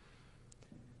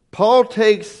 Paul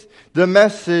takes the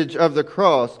message of the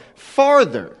cross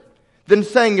farther than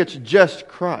saying it's just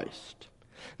Christ.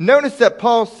 Notice that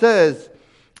Paul says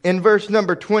in verse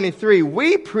number 23,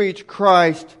 we preach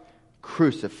Christ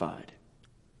crucified.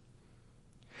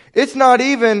 It's not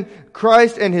even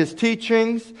Christ and His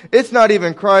teachings. It's not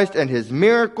even Christ and His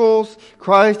miracles,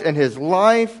 Christ and His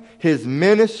life, His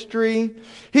ministry.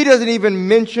 He doesn't even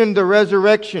mention the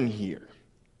resurrection here.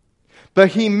 But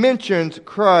he mentions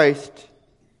Christ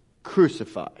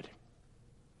crucified.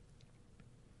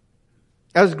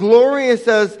 As glorious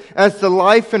as the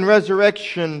life and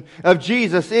resurrection of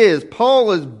Jesus is,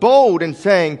 Paul is bold in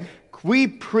saying, we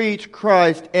preach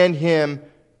Christ and Him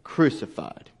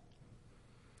crucified.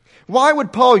 Why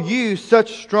would Paul use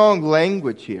such strong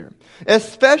language here?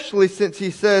 Especially since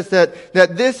he says that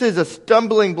this is a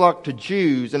stumbling block to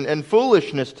Jews and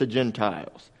foolishness to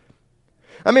Gentiles.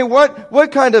 I mean,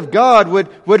 what kind of God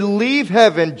would leave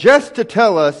heaven just to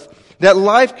tell us that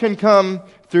life can come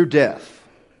through death?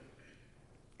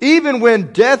 Even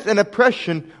when death and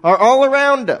oppression are all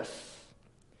around us.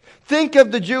 Think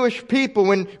of the Jewish people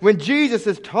when Jesus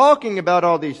is talking about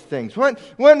all these things. What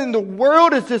in the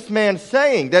world is this man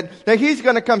saying? That He's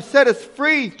going to come set us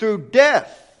free through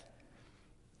death.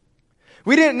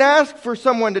 We didn't ask for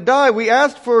someone to die. We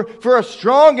asked for a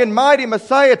strong and mighty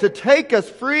Messiah to take us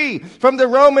free from the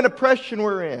Roman oppression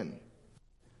we're in.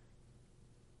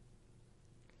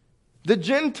 The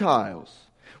Gentiles.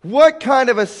 What kind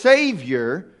of a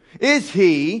Savior is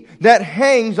He that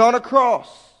hangs on a cross?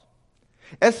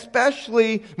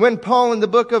 Especially when Paul in the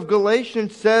book of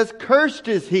Galatians says, cursed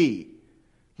is he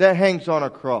that hangs on a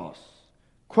cross.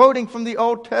 Quoting from the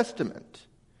Old Testament.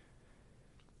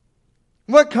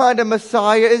 What kind of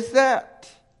Messiah is that?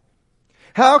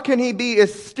 How can He be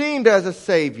esteemed as a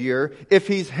Savior if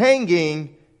He's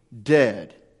hanging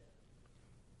dead?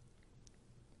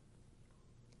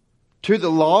 To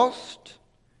the lost,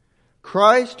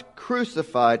 Christ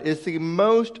crucified is the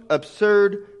most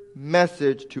absurd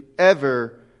message to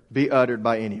ever be uttered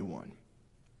by anyone.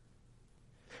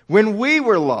 When we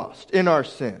were lost in our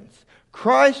sins,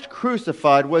 Christ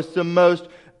crucified was the most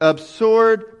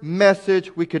absurd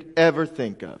message we could ever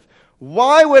think of.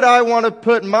 Why would I want to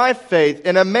put my faith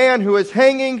in a man who is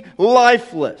hanging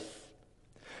lifeless,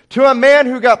 to a man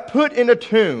who got put in a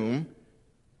tomb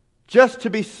just to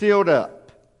be sealed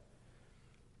up?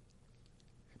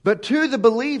 But to the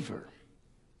believer,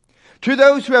 to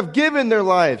those who have given their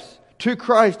lives to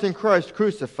Christ and Christ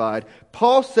crucified,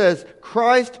 Paul says,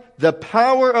 Christ, the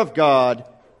power of God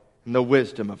and the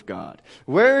wisdom of God.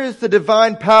 Where is the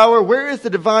divine power? Where is the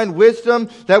divine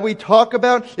wisdom that we talk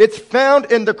about? It's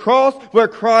found in the cross where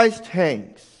Christ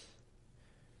hangs.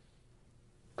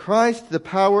 Christ, the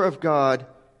power of God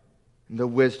and the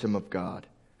wisdom of God.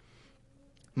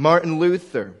 Martin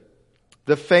Luther,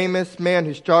 the famous man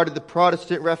who started the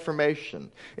Protestant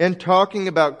Reformation, in talking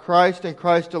about Christ and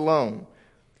Christ alone,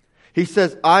 he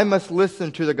says, I must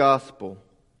listen to the gospel.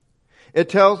 It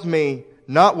tells me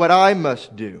not what I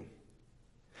must do,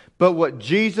 but what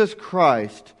Jesus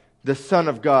Christ, the Son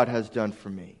of God, has done for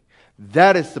me.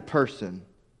 That is the person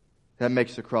that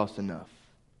makes the cross enough.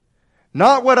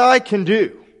 Not what I can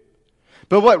do,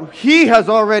 but what He has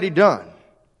already done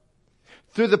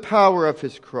through the power of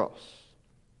His cross.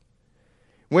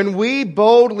 When we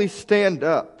boldly stand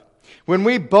up, when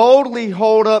we boldly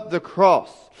hold up the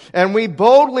cross, and we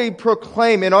boldly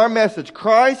proclaim in our message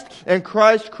Christ and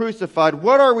Christ crucified,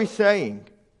 what are we saying?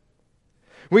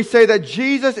 We say that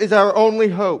Jesus is our only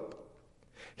hope.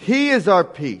 He is our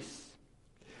peace.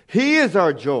 He is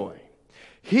our joy.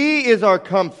 He is our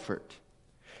comfort.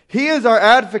 He is our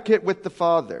advocate with the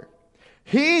Father.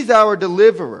 He's our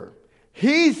deliverer.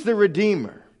 He's the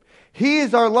Redeemer. He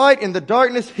is our light in the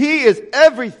darkness. He is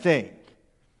everything.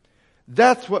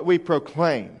 That's what we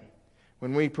proclaim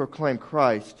when we proclaim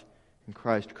Christ and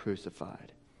Christ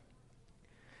crucified.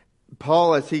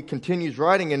 Paul, as he continues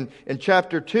writing in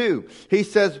chapter 2, he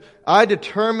says, I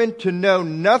determined to know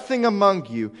nothing among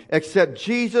you except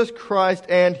Jesus Christ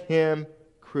and Him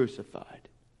crucified.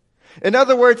 In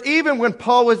other words, even when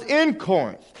Paul was in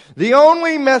Corinth, the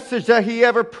only message that he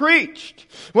ever preached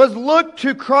was look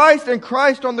to Christ and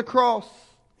Christ on the cross.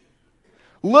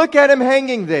 Look at Him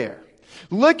hanging there.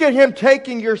 Look at Him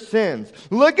taking your sins.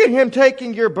 Look at Him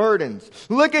taking your burdens.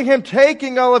 Look at Him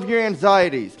taking all of your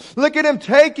anxieties. Look at Him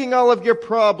taking all of your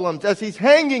problems as He's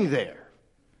hanging there.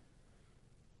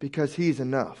 Because He's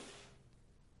enough.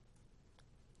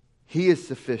 He is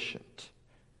sufficient.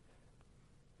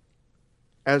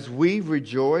 As we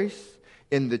rejoice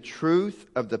in the truth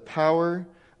of the power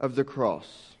of the cross,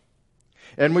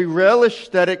 and we relish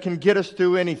that it can get us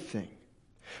through anything,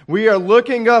 we are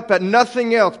looking up at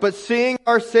nothing else but seeing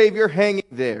our Savior hanging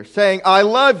there, saying, I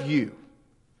love you.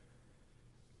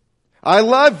 I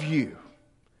love you.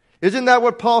 Isn't that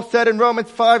what Paul said in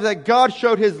Romans 5? That God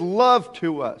showed His love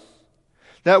to us.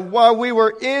 That while we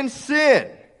were in sin,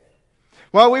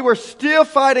 while we were still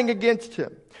fighting against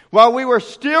Him, while we were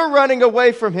still running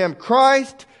away from Him,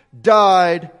 Christ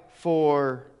died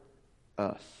for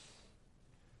us.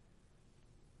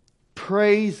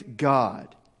 Praise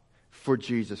God for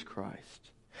Jesus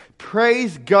Christ.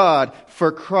 Praise God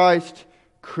for Christ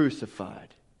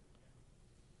crucified.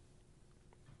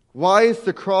 Why is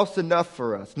the cross enough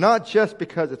for us? Not just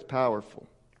because it's powerful,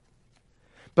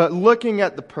 but looking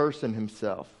at the person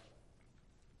Himself.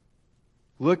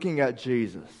 Looking at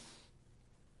Jesus,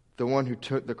 the one who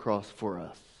took the cross for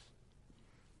us.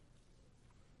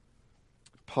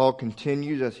 Paul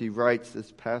continues as he writes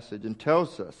this passage and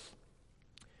tells us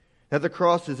that the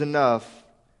cross is enough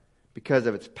because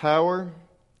of its power,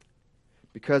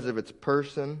 because of its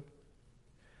person,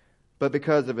 but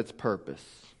because of its purpose.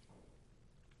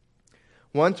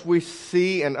 Once we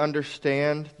see and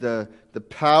understand the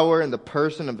power and the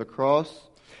person of the cross,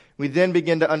 we then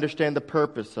begin to understand the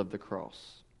purpose of the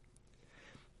cross.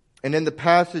 And in the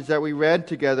passage that we read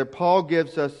together, Paul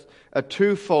gives us a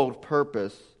twofold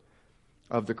purpose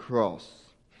of the cross.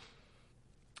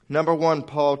 Number one,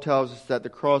 Paul tells us that the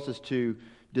cross is to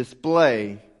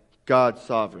display God's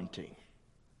sovereignty.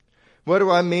 What do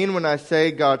I mean when I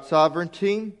say God's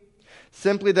sovereignty?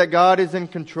 Simply that God is in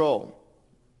control.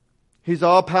 He's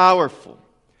all-powerful.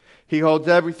 He holds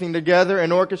everything together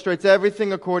and orchestrates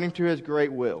everything according to His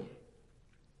great will.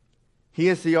 He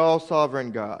is the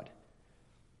all-sovereign God.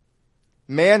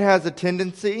 Man has a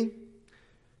tendency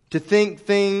to think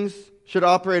things should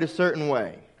operate a certain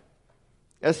way,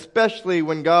 especially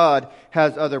when God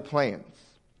has other plans.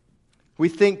 We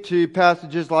think to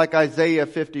passages like Isaiah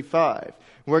 55,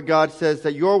 where God says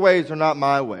that your ways are not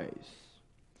my ways.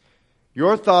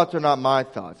 Your thoughts are not my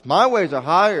thoughts. My ways are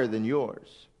higher than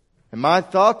yours, and my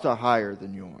thoughts are higher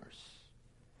than yours.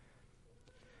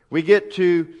 We get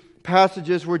to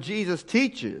passages where Jesus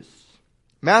teaches.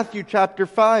 Matthew chapter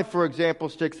 5, for example,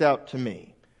 sticks out to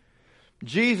me.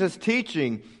 Jesus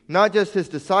teaching not just His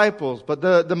disciples, but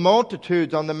the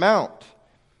multitudes on the mount.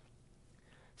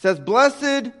 Says,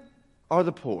 blessed are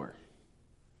the poor.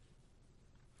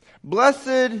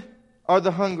 Blessed are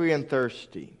the hungry and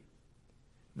thirsty,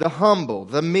 the humble,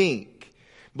 the meek.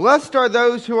 Blessed are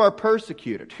those who are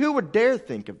persecuted. Who would dare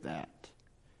think of that?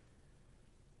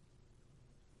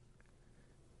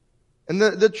 And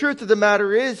the truth of the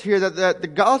matter is here that the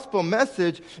gospel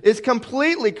message is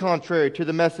completely contrary to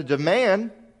the message of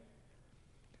man.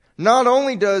 Not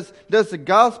only does the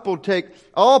gospel take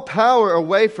all power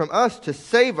away from us to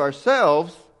save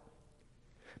ourselves,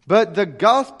 but the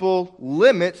gospel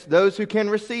limits those who can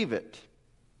receive it.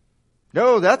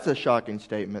 No, that's a shocking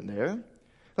statement there.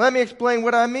 Let me explain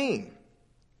what I mean.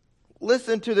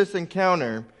 Listen to this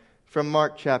encounter from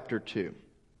Mark chapter 2.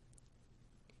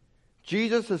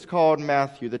 Jesus has called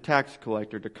Matthew, the tax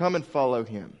collector, to come and follow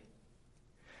him.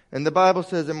 And the Bible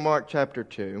says in Mark chapter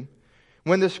 2,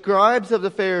 when the scribes of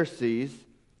the Pharisees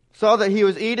saw that he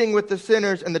was eating with the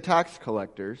sinners and the tax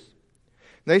collectors,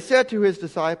 they said to his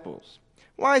disciples,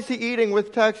 "Why is he eating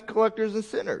with tax collectors and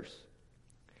sinners?"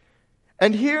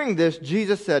 And hearing this,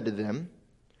 Jesus said to them,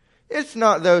 "It's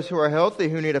not those who are healthy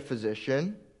who need a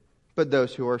physician, but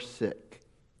those who are sick.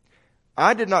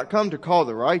 I did not come to call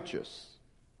the righteous,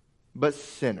 but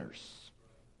sinners."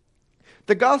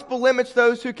 The gospel limits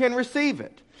those who can receive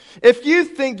it. If you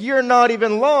think you're not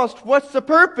even lost, what's the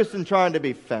purpose in trying to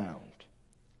be found?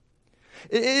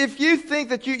 If you think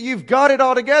that you've got it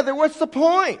all together, what's the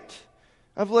point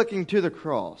of looking to the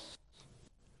cross?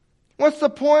 What's the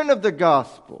point of the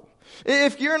gospel?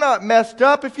 If you're not messed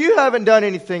up, if you haven't done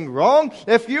anything wrong,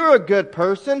 if you're a good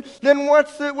person, then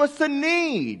what's the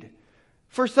need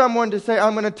for someone to say,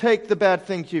 "I'm going to take the bad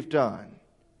things you've done"?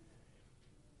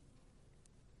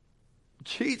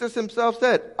 Jesus himself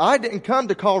said, "I didn't come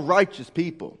to call righteous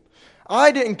people.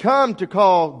 I didn't come to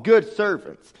call good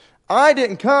servants. I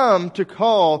didn't come to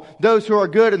call those who are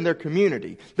good in their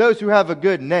community, those who have a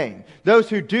good name, those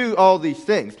who do all these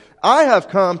things. I have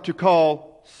come to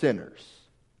call sinners."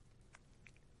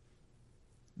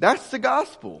 That's the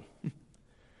gospel.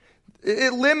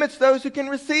 It limits those who can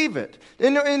receive it.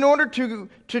 In order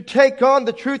to take on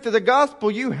the truth of the gospel,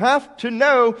 you have to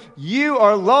know you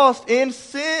are lost in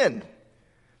sin.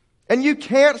 And you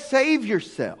can't save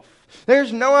yourself.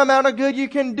 There's no amount of good you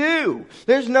can do.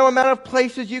 There's no amount of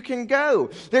places you can go.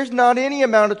 There's not any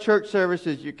amount of church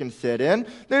services you can sit in.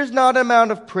 There's not an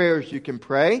amount of prayers you can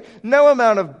pray. No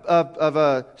amount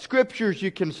of scriptures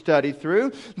you can study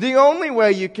through. The only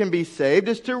way you can be saved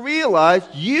is to realize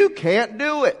you can't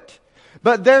do it.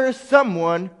 But there is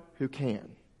someone who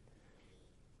can.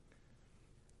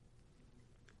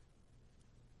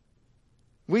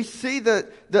 We see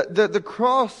that the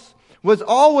cross was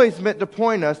always meant to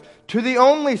point us to the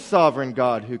only sovereign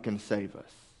God who can save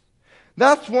us.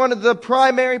 That's one of the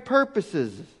primary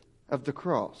purposes of the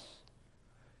cross,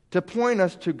 to point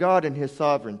us to God and His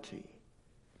sovereignty.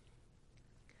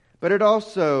 But it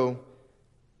also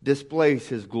displays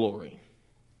His glory.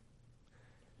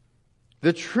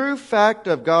 The true fact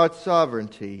of God's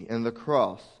sovereignty in the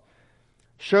cross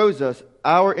shows us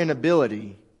our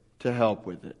inability to help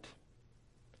with it.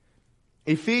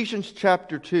 Ephesians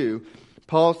chapter 2,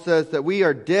 Paul says that we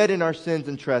are dead in our sins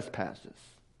and trespasses.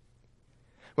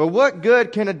 Well, what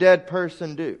good can a dead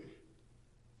person do?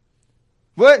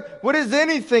 What is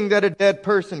anything that a dead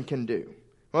person can do?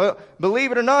 Well,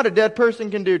 believe it or not, a dead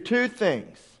person can do two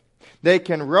things. They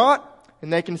can rot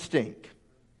and they can stink.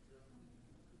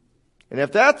 And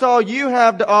if that's all you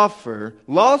have to offer,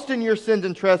 lost in your sins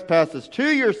and trespasses to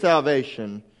your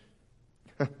salvation,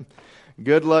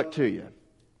 good luck to you.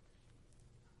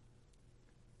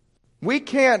 We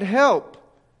can't help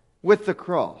with the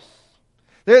cross.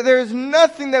 There's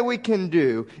nothing that we can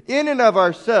do in and of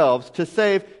ourselves to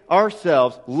save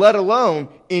ourselves, let alone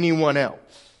anyone else.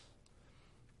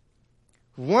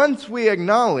 Once we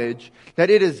acknowledge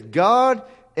that it is God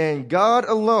and God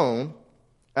alone,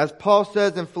 as Paul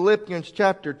says in Philippians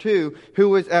chapter 2,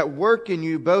 who is at work in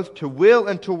you both to will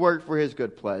and to work for His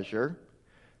good pleasure,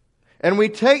 and we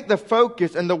take the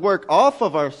focus and the work off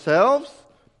of ourselves,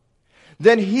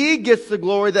 then He gets the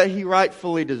glory that He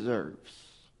rightfully deserves.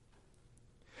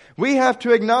 We have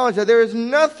to acknowledge that there is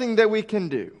nothing that we can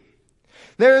do.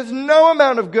 There is no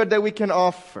amount of good that we can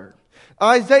offer.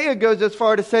 Isaiah goes as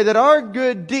far to say that our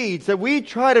good deeds that we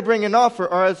try to bring and offer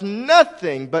are as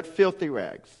nothing but filthy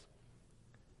rags.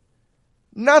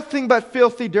 Nothing but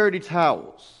filthy, dirty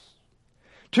towels.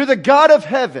 To the God of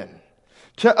heaven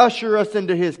to usher us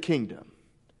into His kingdom.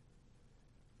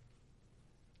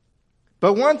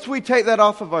 But once we take that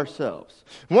off of ourselves,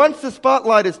 once the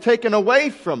spotlight is taken away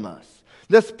from us,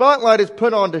 the spotlight is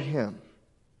put onto Him.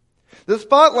 The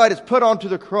spotlight is put onto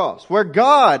the cross, where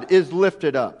God is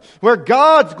lifted up, where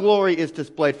God's glory is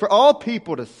displayed for all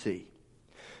people to see.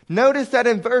 Notice that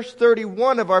in verse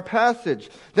 31 of our passage,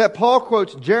 that Paul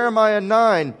quotes Jeremiah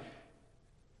 9,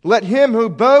 "Let him who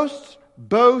boasts,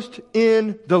 boast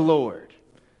in the Lord."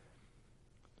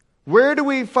 Where do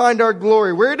we find our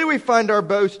glory? Where do we find our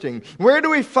boasting? Where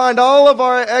do we find all of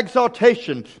our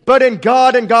exaltation? But in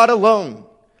God and God alone.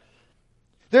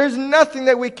 There's nothing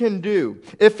that we can do.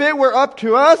 If it were up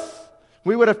to us,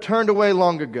 we would have turned away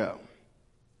long ago.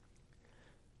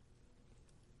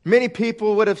 Many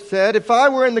people would have said, if I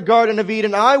were in the Garden of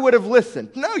Eden, I would have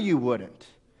listened. No, you wouldn't.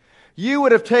 You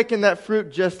would have taken that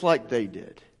fruit just like they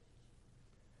did.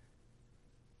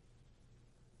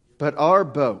 But our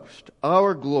boast,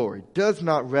 our glory, does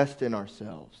not rest in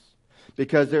ourselves,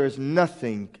 because there is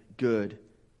nothing good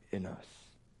in us.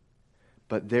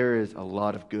 But there is a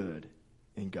lot of good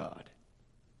in God.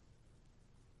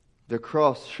 The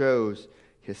cross shows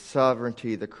His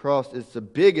sovereignty. The cross is the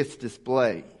biggest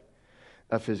display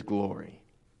of His glory.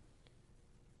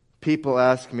 People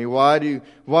ask me, why do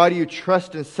you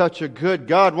trust in such a good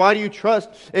God? Why do you trust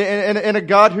in a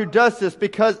God who does this?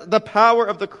 Because the power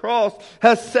of the cross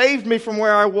has saved me from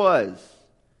where I was.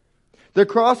 The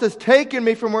cross has taken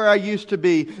me from where I used to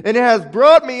be, and it has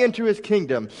brought me into His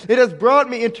kingdom. It has brought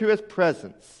me into His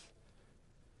presence.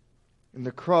 And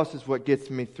the cross is what gets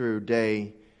me through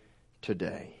day to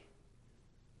day,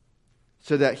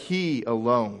 so that He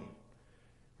alone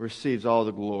receives all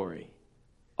the glory,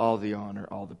 all the honor,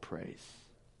 all the praise.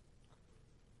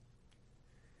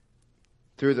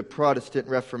 Through the Protestant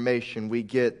Reformation, we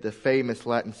get the famous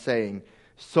Latin saying,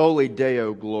 Soli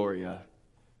Deo Gloria,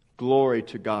 glory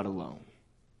to God alone.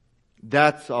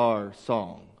 That's our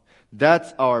song.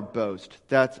 That's our boast.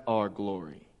 That's our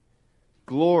glory.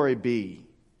 Glory be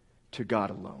to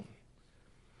God alone.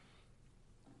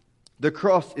 The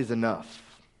cross is enough.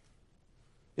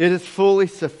 It is fully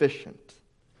sufficient.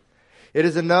 It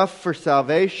is enough for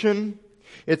salvation.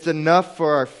 It's enough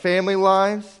for our family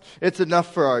lives. It's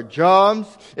enough for our jobs.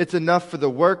 It's enough for the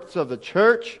works of the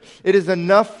church. It is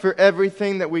enough for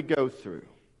everything that we go through.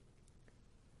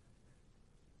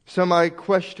 So my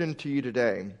question to you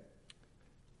today,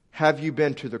 have you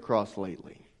been to the cross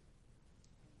lately?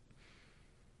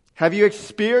 Have you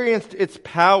experienced its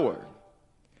power?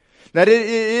 That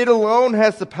it alone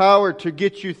has the power to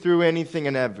get you through anything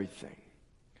and everything.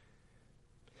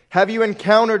 Have you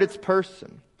encountered its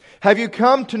person? Have you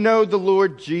come to know the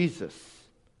Lord Jesus?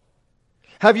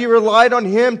 Have you relied on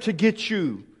Him to get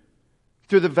you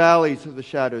through the valleys of the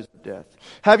shadows of death?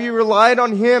 Have you relied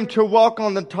on Him to walk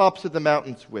on the tops of the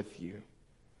mountains with you?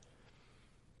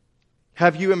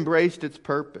 Have you embraced its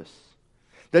purpose?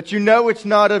 That you know it's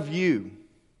not of you.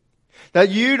 That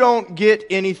you don't get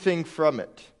anything from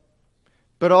it.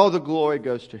 But all the glory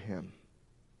goes to Him.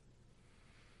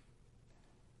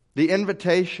 The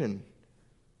invitation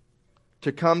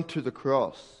to come to the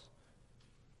cross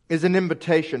is an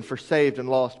invitation for saved and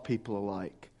lost people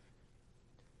alike.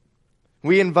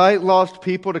 We invite lost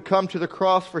people to come to the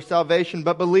cross for salvation,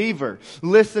 but believer,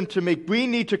 listen to me. We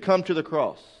need to come to the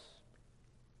cross.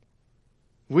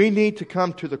 We need to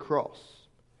come to the cross.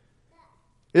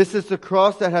 This is the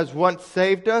cross that has once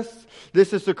saved us.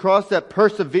 This is the cross that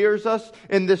perseveres us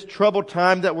in this troubled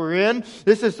time that we're in.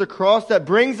 This is the cross that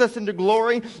brings us into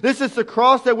glory. This is the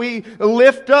cross that we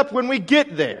lift up when we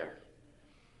get there.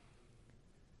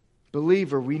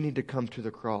 Believer, we need to come to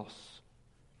the cross.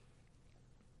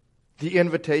 The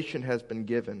invitation has been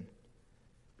given.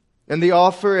 And the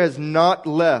offer has not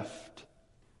left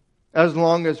as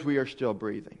long as we are still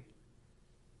breathing.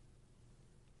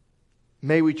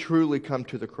 May we truly come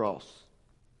to the cross.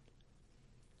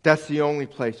 That's the only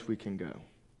place we can go.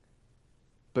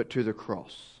 But to the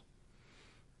cross.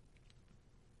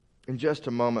 In just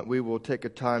a moment, we will take a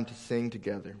time to sing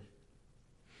together.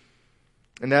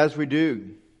 And as we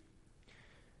do,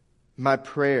 my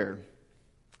prayer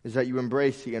is that you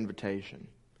embrace the invitation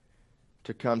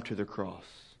to come to the cross.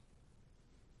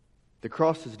 The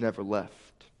cross has never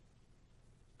left.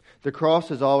 The cross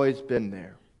has always been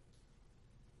there.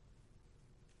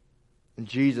 And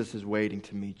Jesus is waiting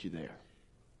to meet you there.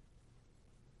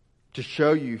 To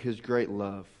show you His great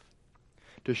love.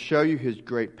 To show you His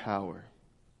great power.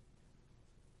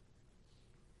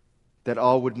 That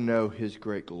all would know His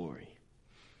great glory.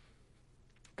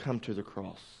 Come to the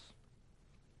cross.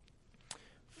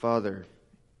 Father,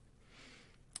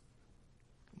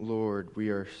 Lord, we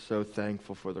are so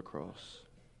thankful for the cross.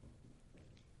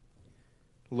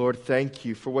 Lord, thank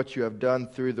you for what you have done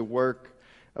through the work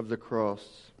of the cross.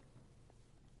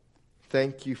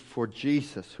 Thank you for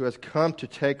Jesus, who has come to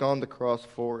take on the cross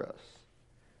for us.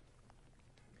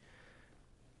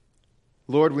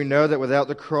 Lord, we know that without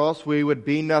the cross we would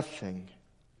be nothing.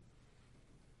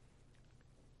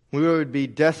 We would be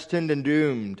destined and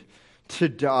doomed to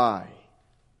die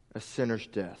a sinner's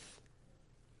death.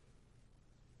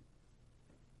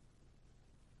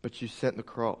 But you sent the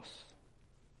cross.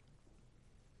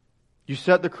 You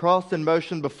set the cross in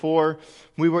motion before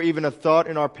we were even a thought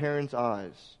in our parents'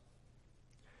 eyes.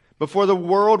 Before the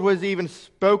world was even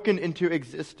spoken into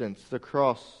existence, the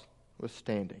cross was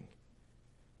standing.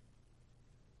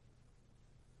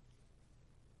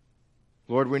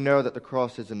 Lord, we know that the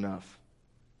cross is enough.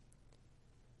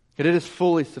 That it is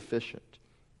fully sufficient.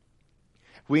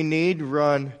 We need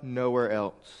run nowhere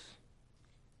else.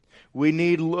 We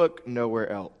need look nowhere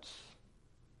else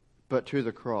but to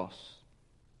the cross.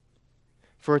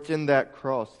 For it's in that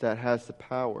cross that has the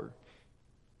power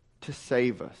to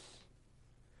save us.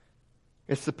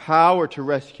 It's the power to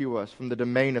rescue us from the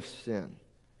domain of sin.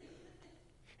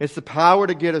 It's the power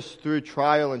to get us through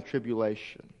trial and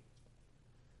tribulation.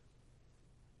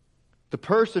 The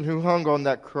person who hung on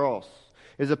that cross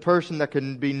is a person that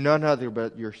can be none other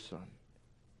but your Son.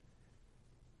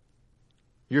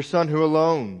 Your Son who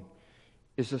alone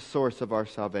is the source of our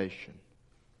salvation.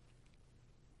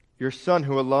 Your Son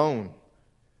who alone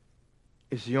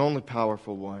is the only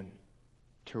powerful one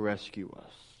to rescue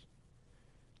us.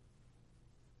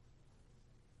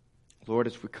 Lord,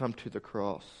 as we come to the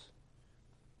cross,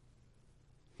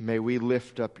 may we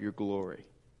lift up your glory,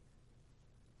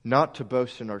 not to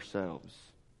boast in ourselves,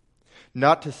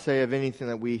 not to say of anything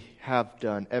that we have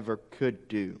done, ever could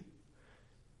do,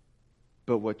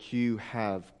 but what you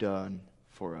have done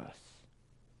for us.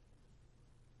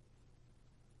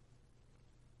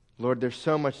 Lord, there's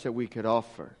so much that we could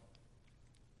offer.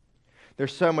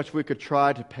 There's so much we could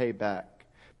try to pay back,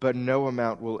 but no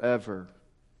amount will ever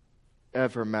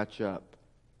match up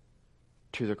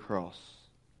to the cross.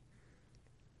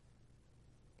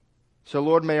 So,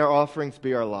 Lord, may our offerings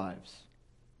be our lives.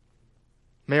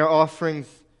 May our offerings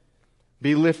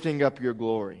be lifting up your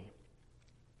glory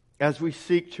as we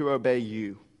seek to obey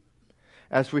you,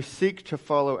 as we seek to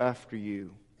follow after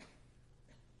you.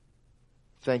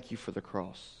 Thank you for the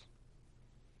cross.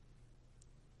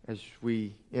 As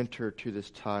we enter to this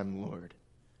time, Lord,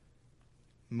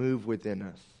 move within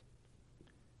us.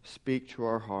 Speak to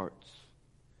our hearts.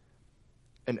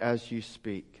 And as you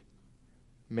speak,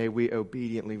 may we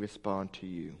obediently respond to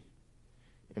you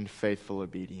in faithful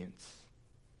obedience.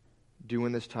 Do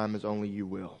in this time as only you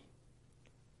will,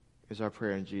 is our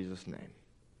prayer in Jesus' name.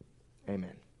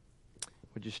 Amen.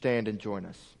 Would you stand and join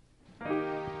us?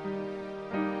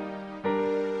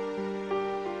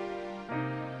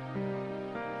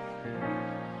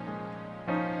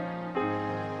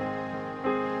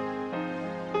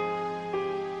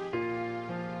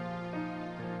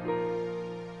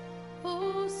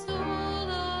 Oh, soul,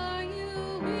 are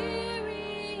you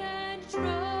weary and troubled?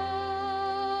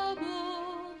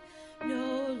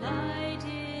 No light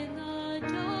in the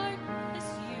darkness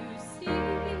you see.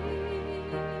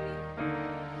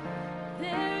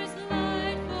 There's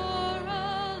light for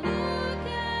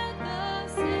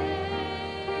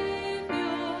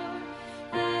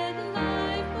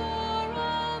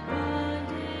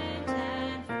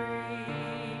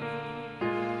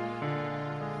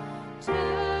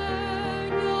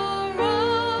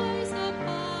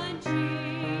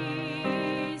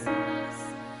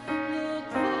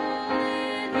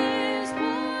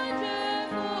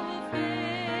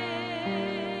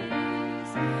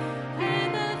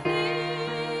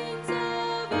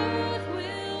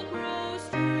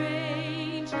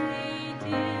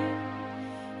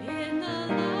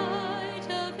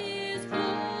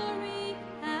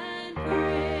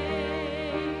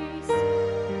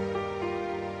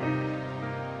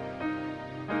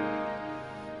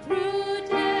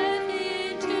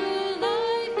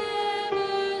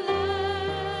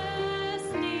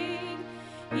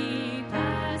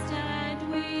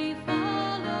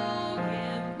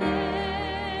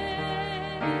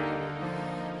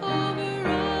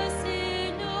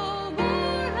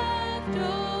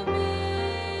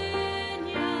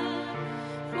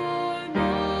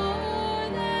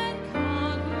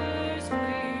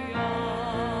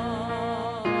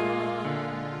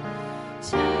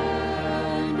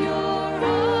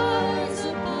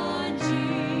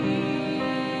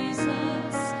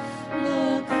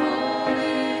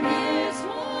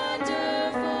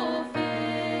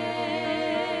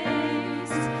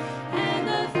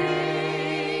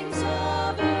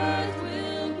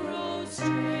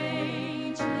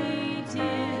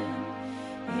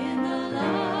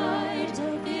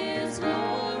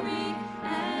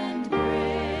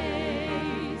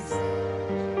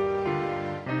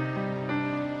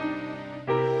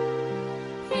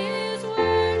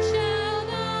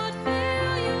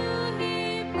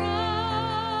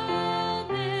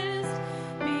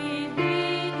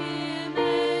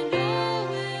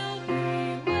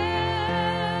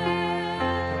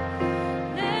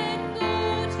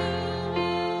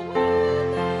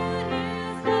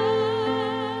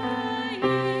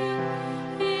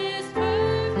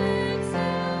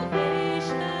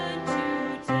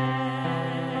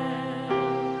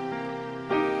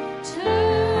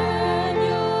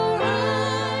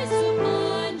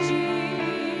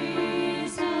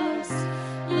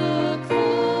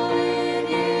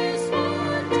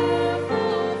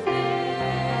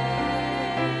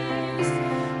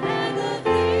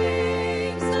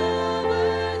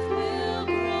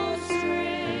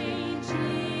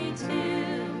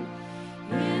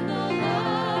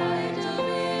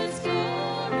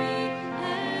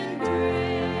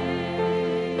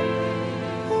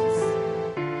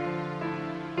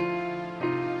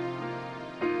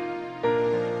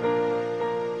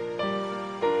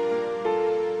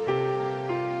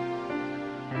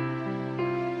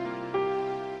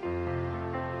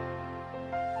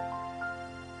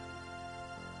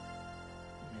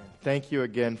Thank you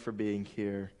again for being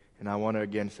here. And I want to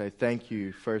again say thank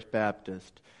you, First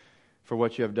Baptist, for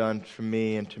what you have done for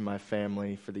me and to my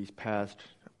family for these past,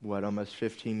 almost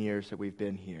 15 years that we've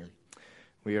been here.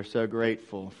 We are so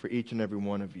grateful for each and every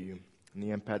one of you and the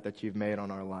impact that you've made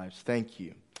on our lives. Thank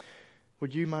you.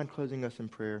 Would you mind closing us in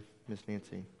prayer, Miss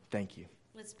Nancy? Thank you.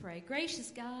 Let's pray.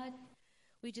 Gracious God,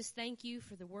 we just thank you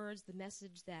for the words, the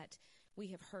message that we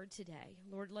have heard today.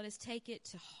 Lord, let us take it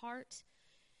to heart.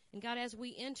 And God, as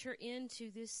we enter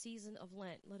into this season of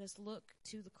Lent, let us look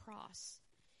to the cross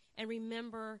and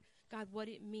remember, God, what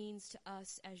it means to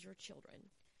us as your children.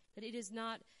 That it is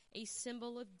not a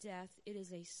symbol of death, it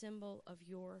is a symbol of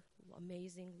your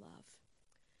amazing love.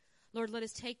 Lord, let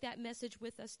us take that message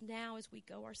with us now as we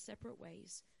go our separate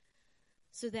ways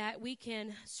so that we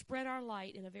can spread our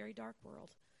light in a very dark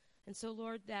world. And so,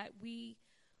 Lord, that we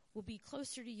will be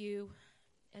closer to you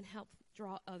and help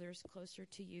draw others closer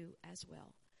to you as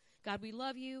well. God, we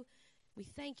love you. We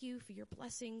thank you for your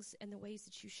blessings and the ways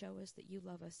that you show us that you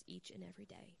love us each and every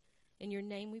day. In your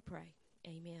name we pray.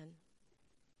 Amen.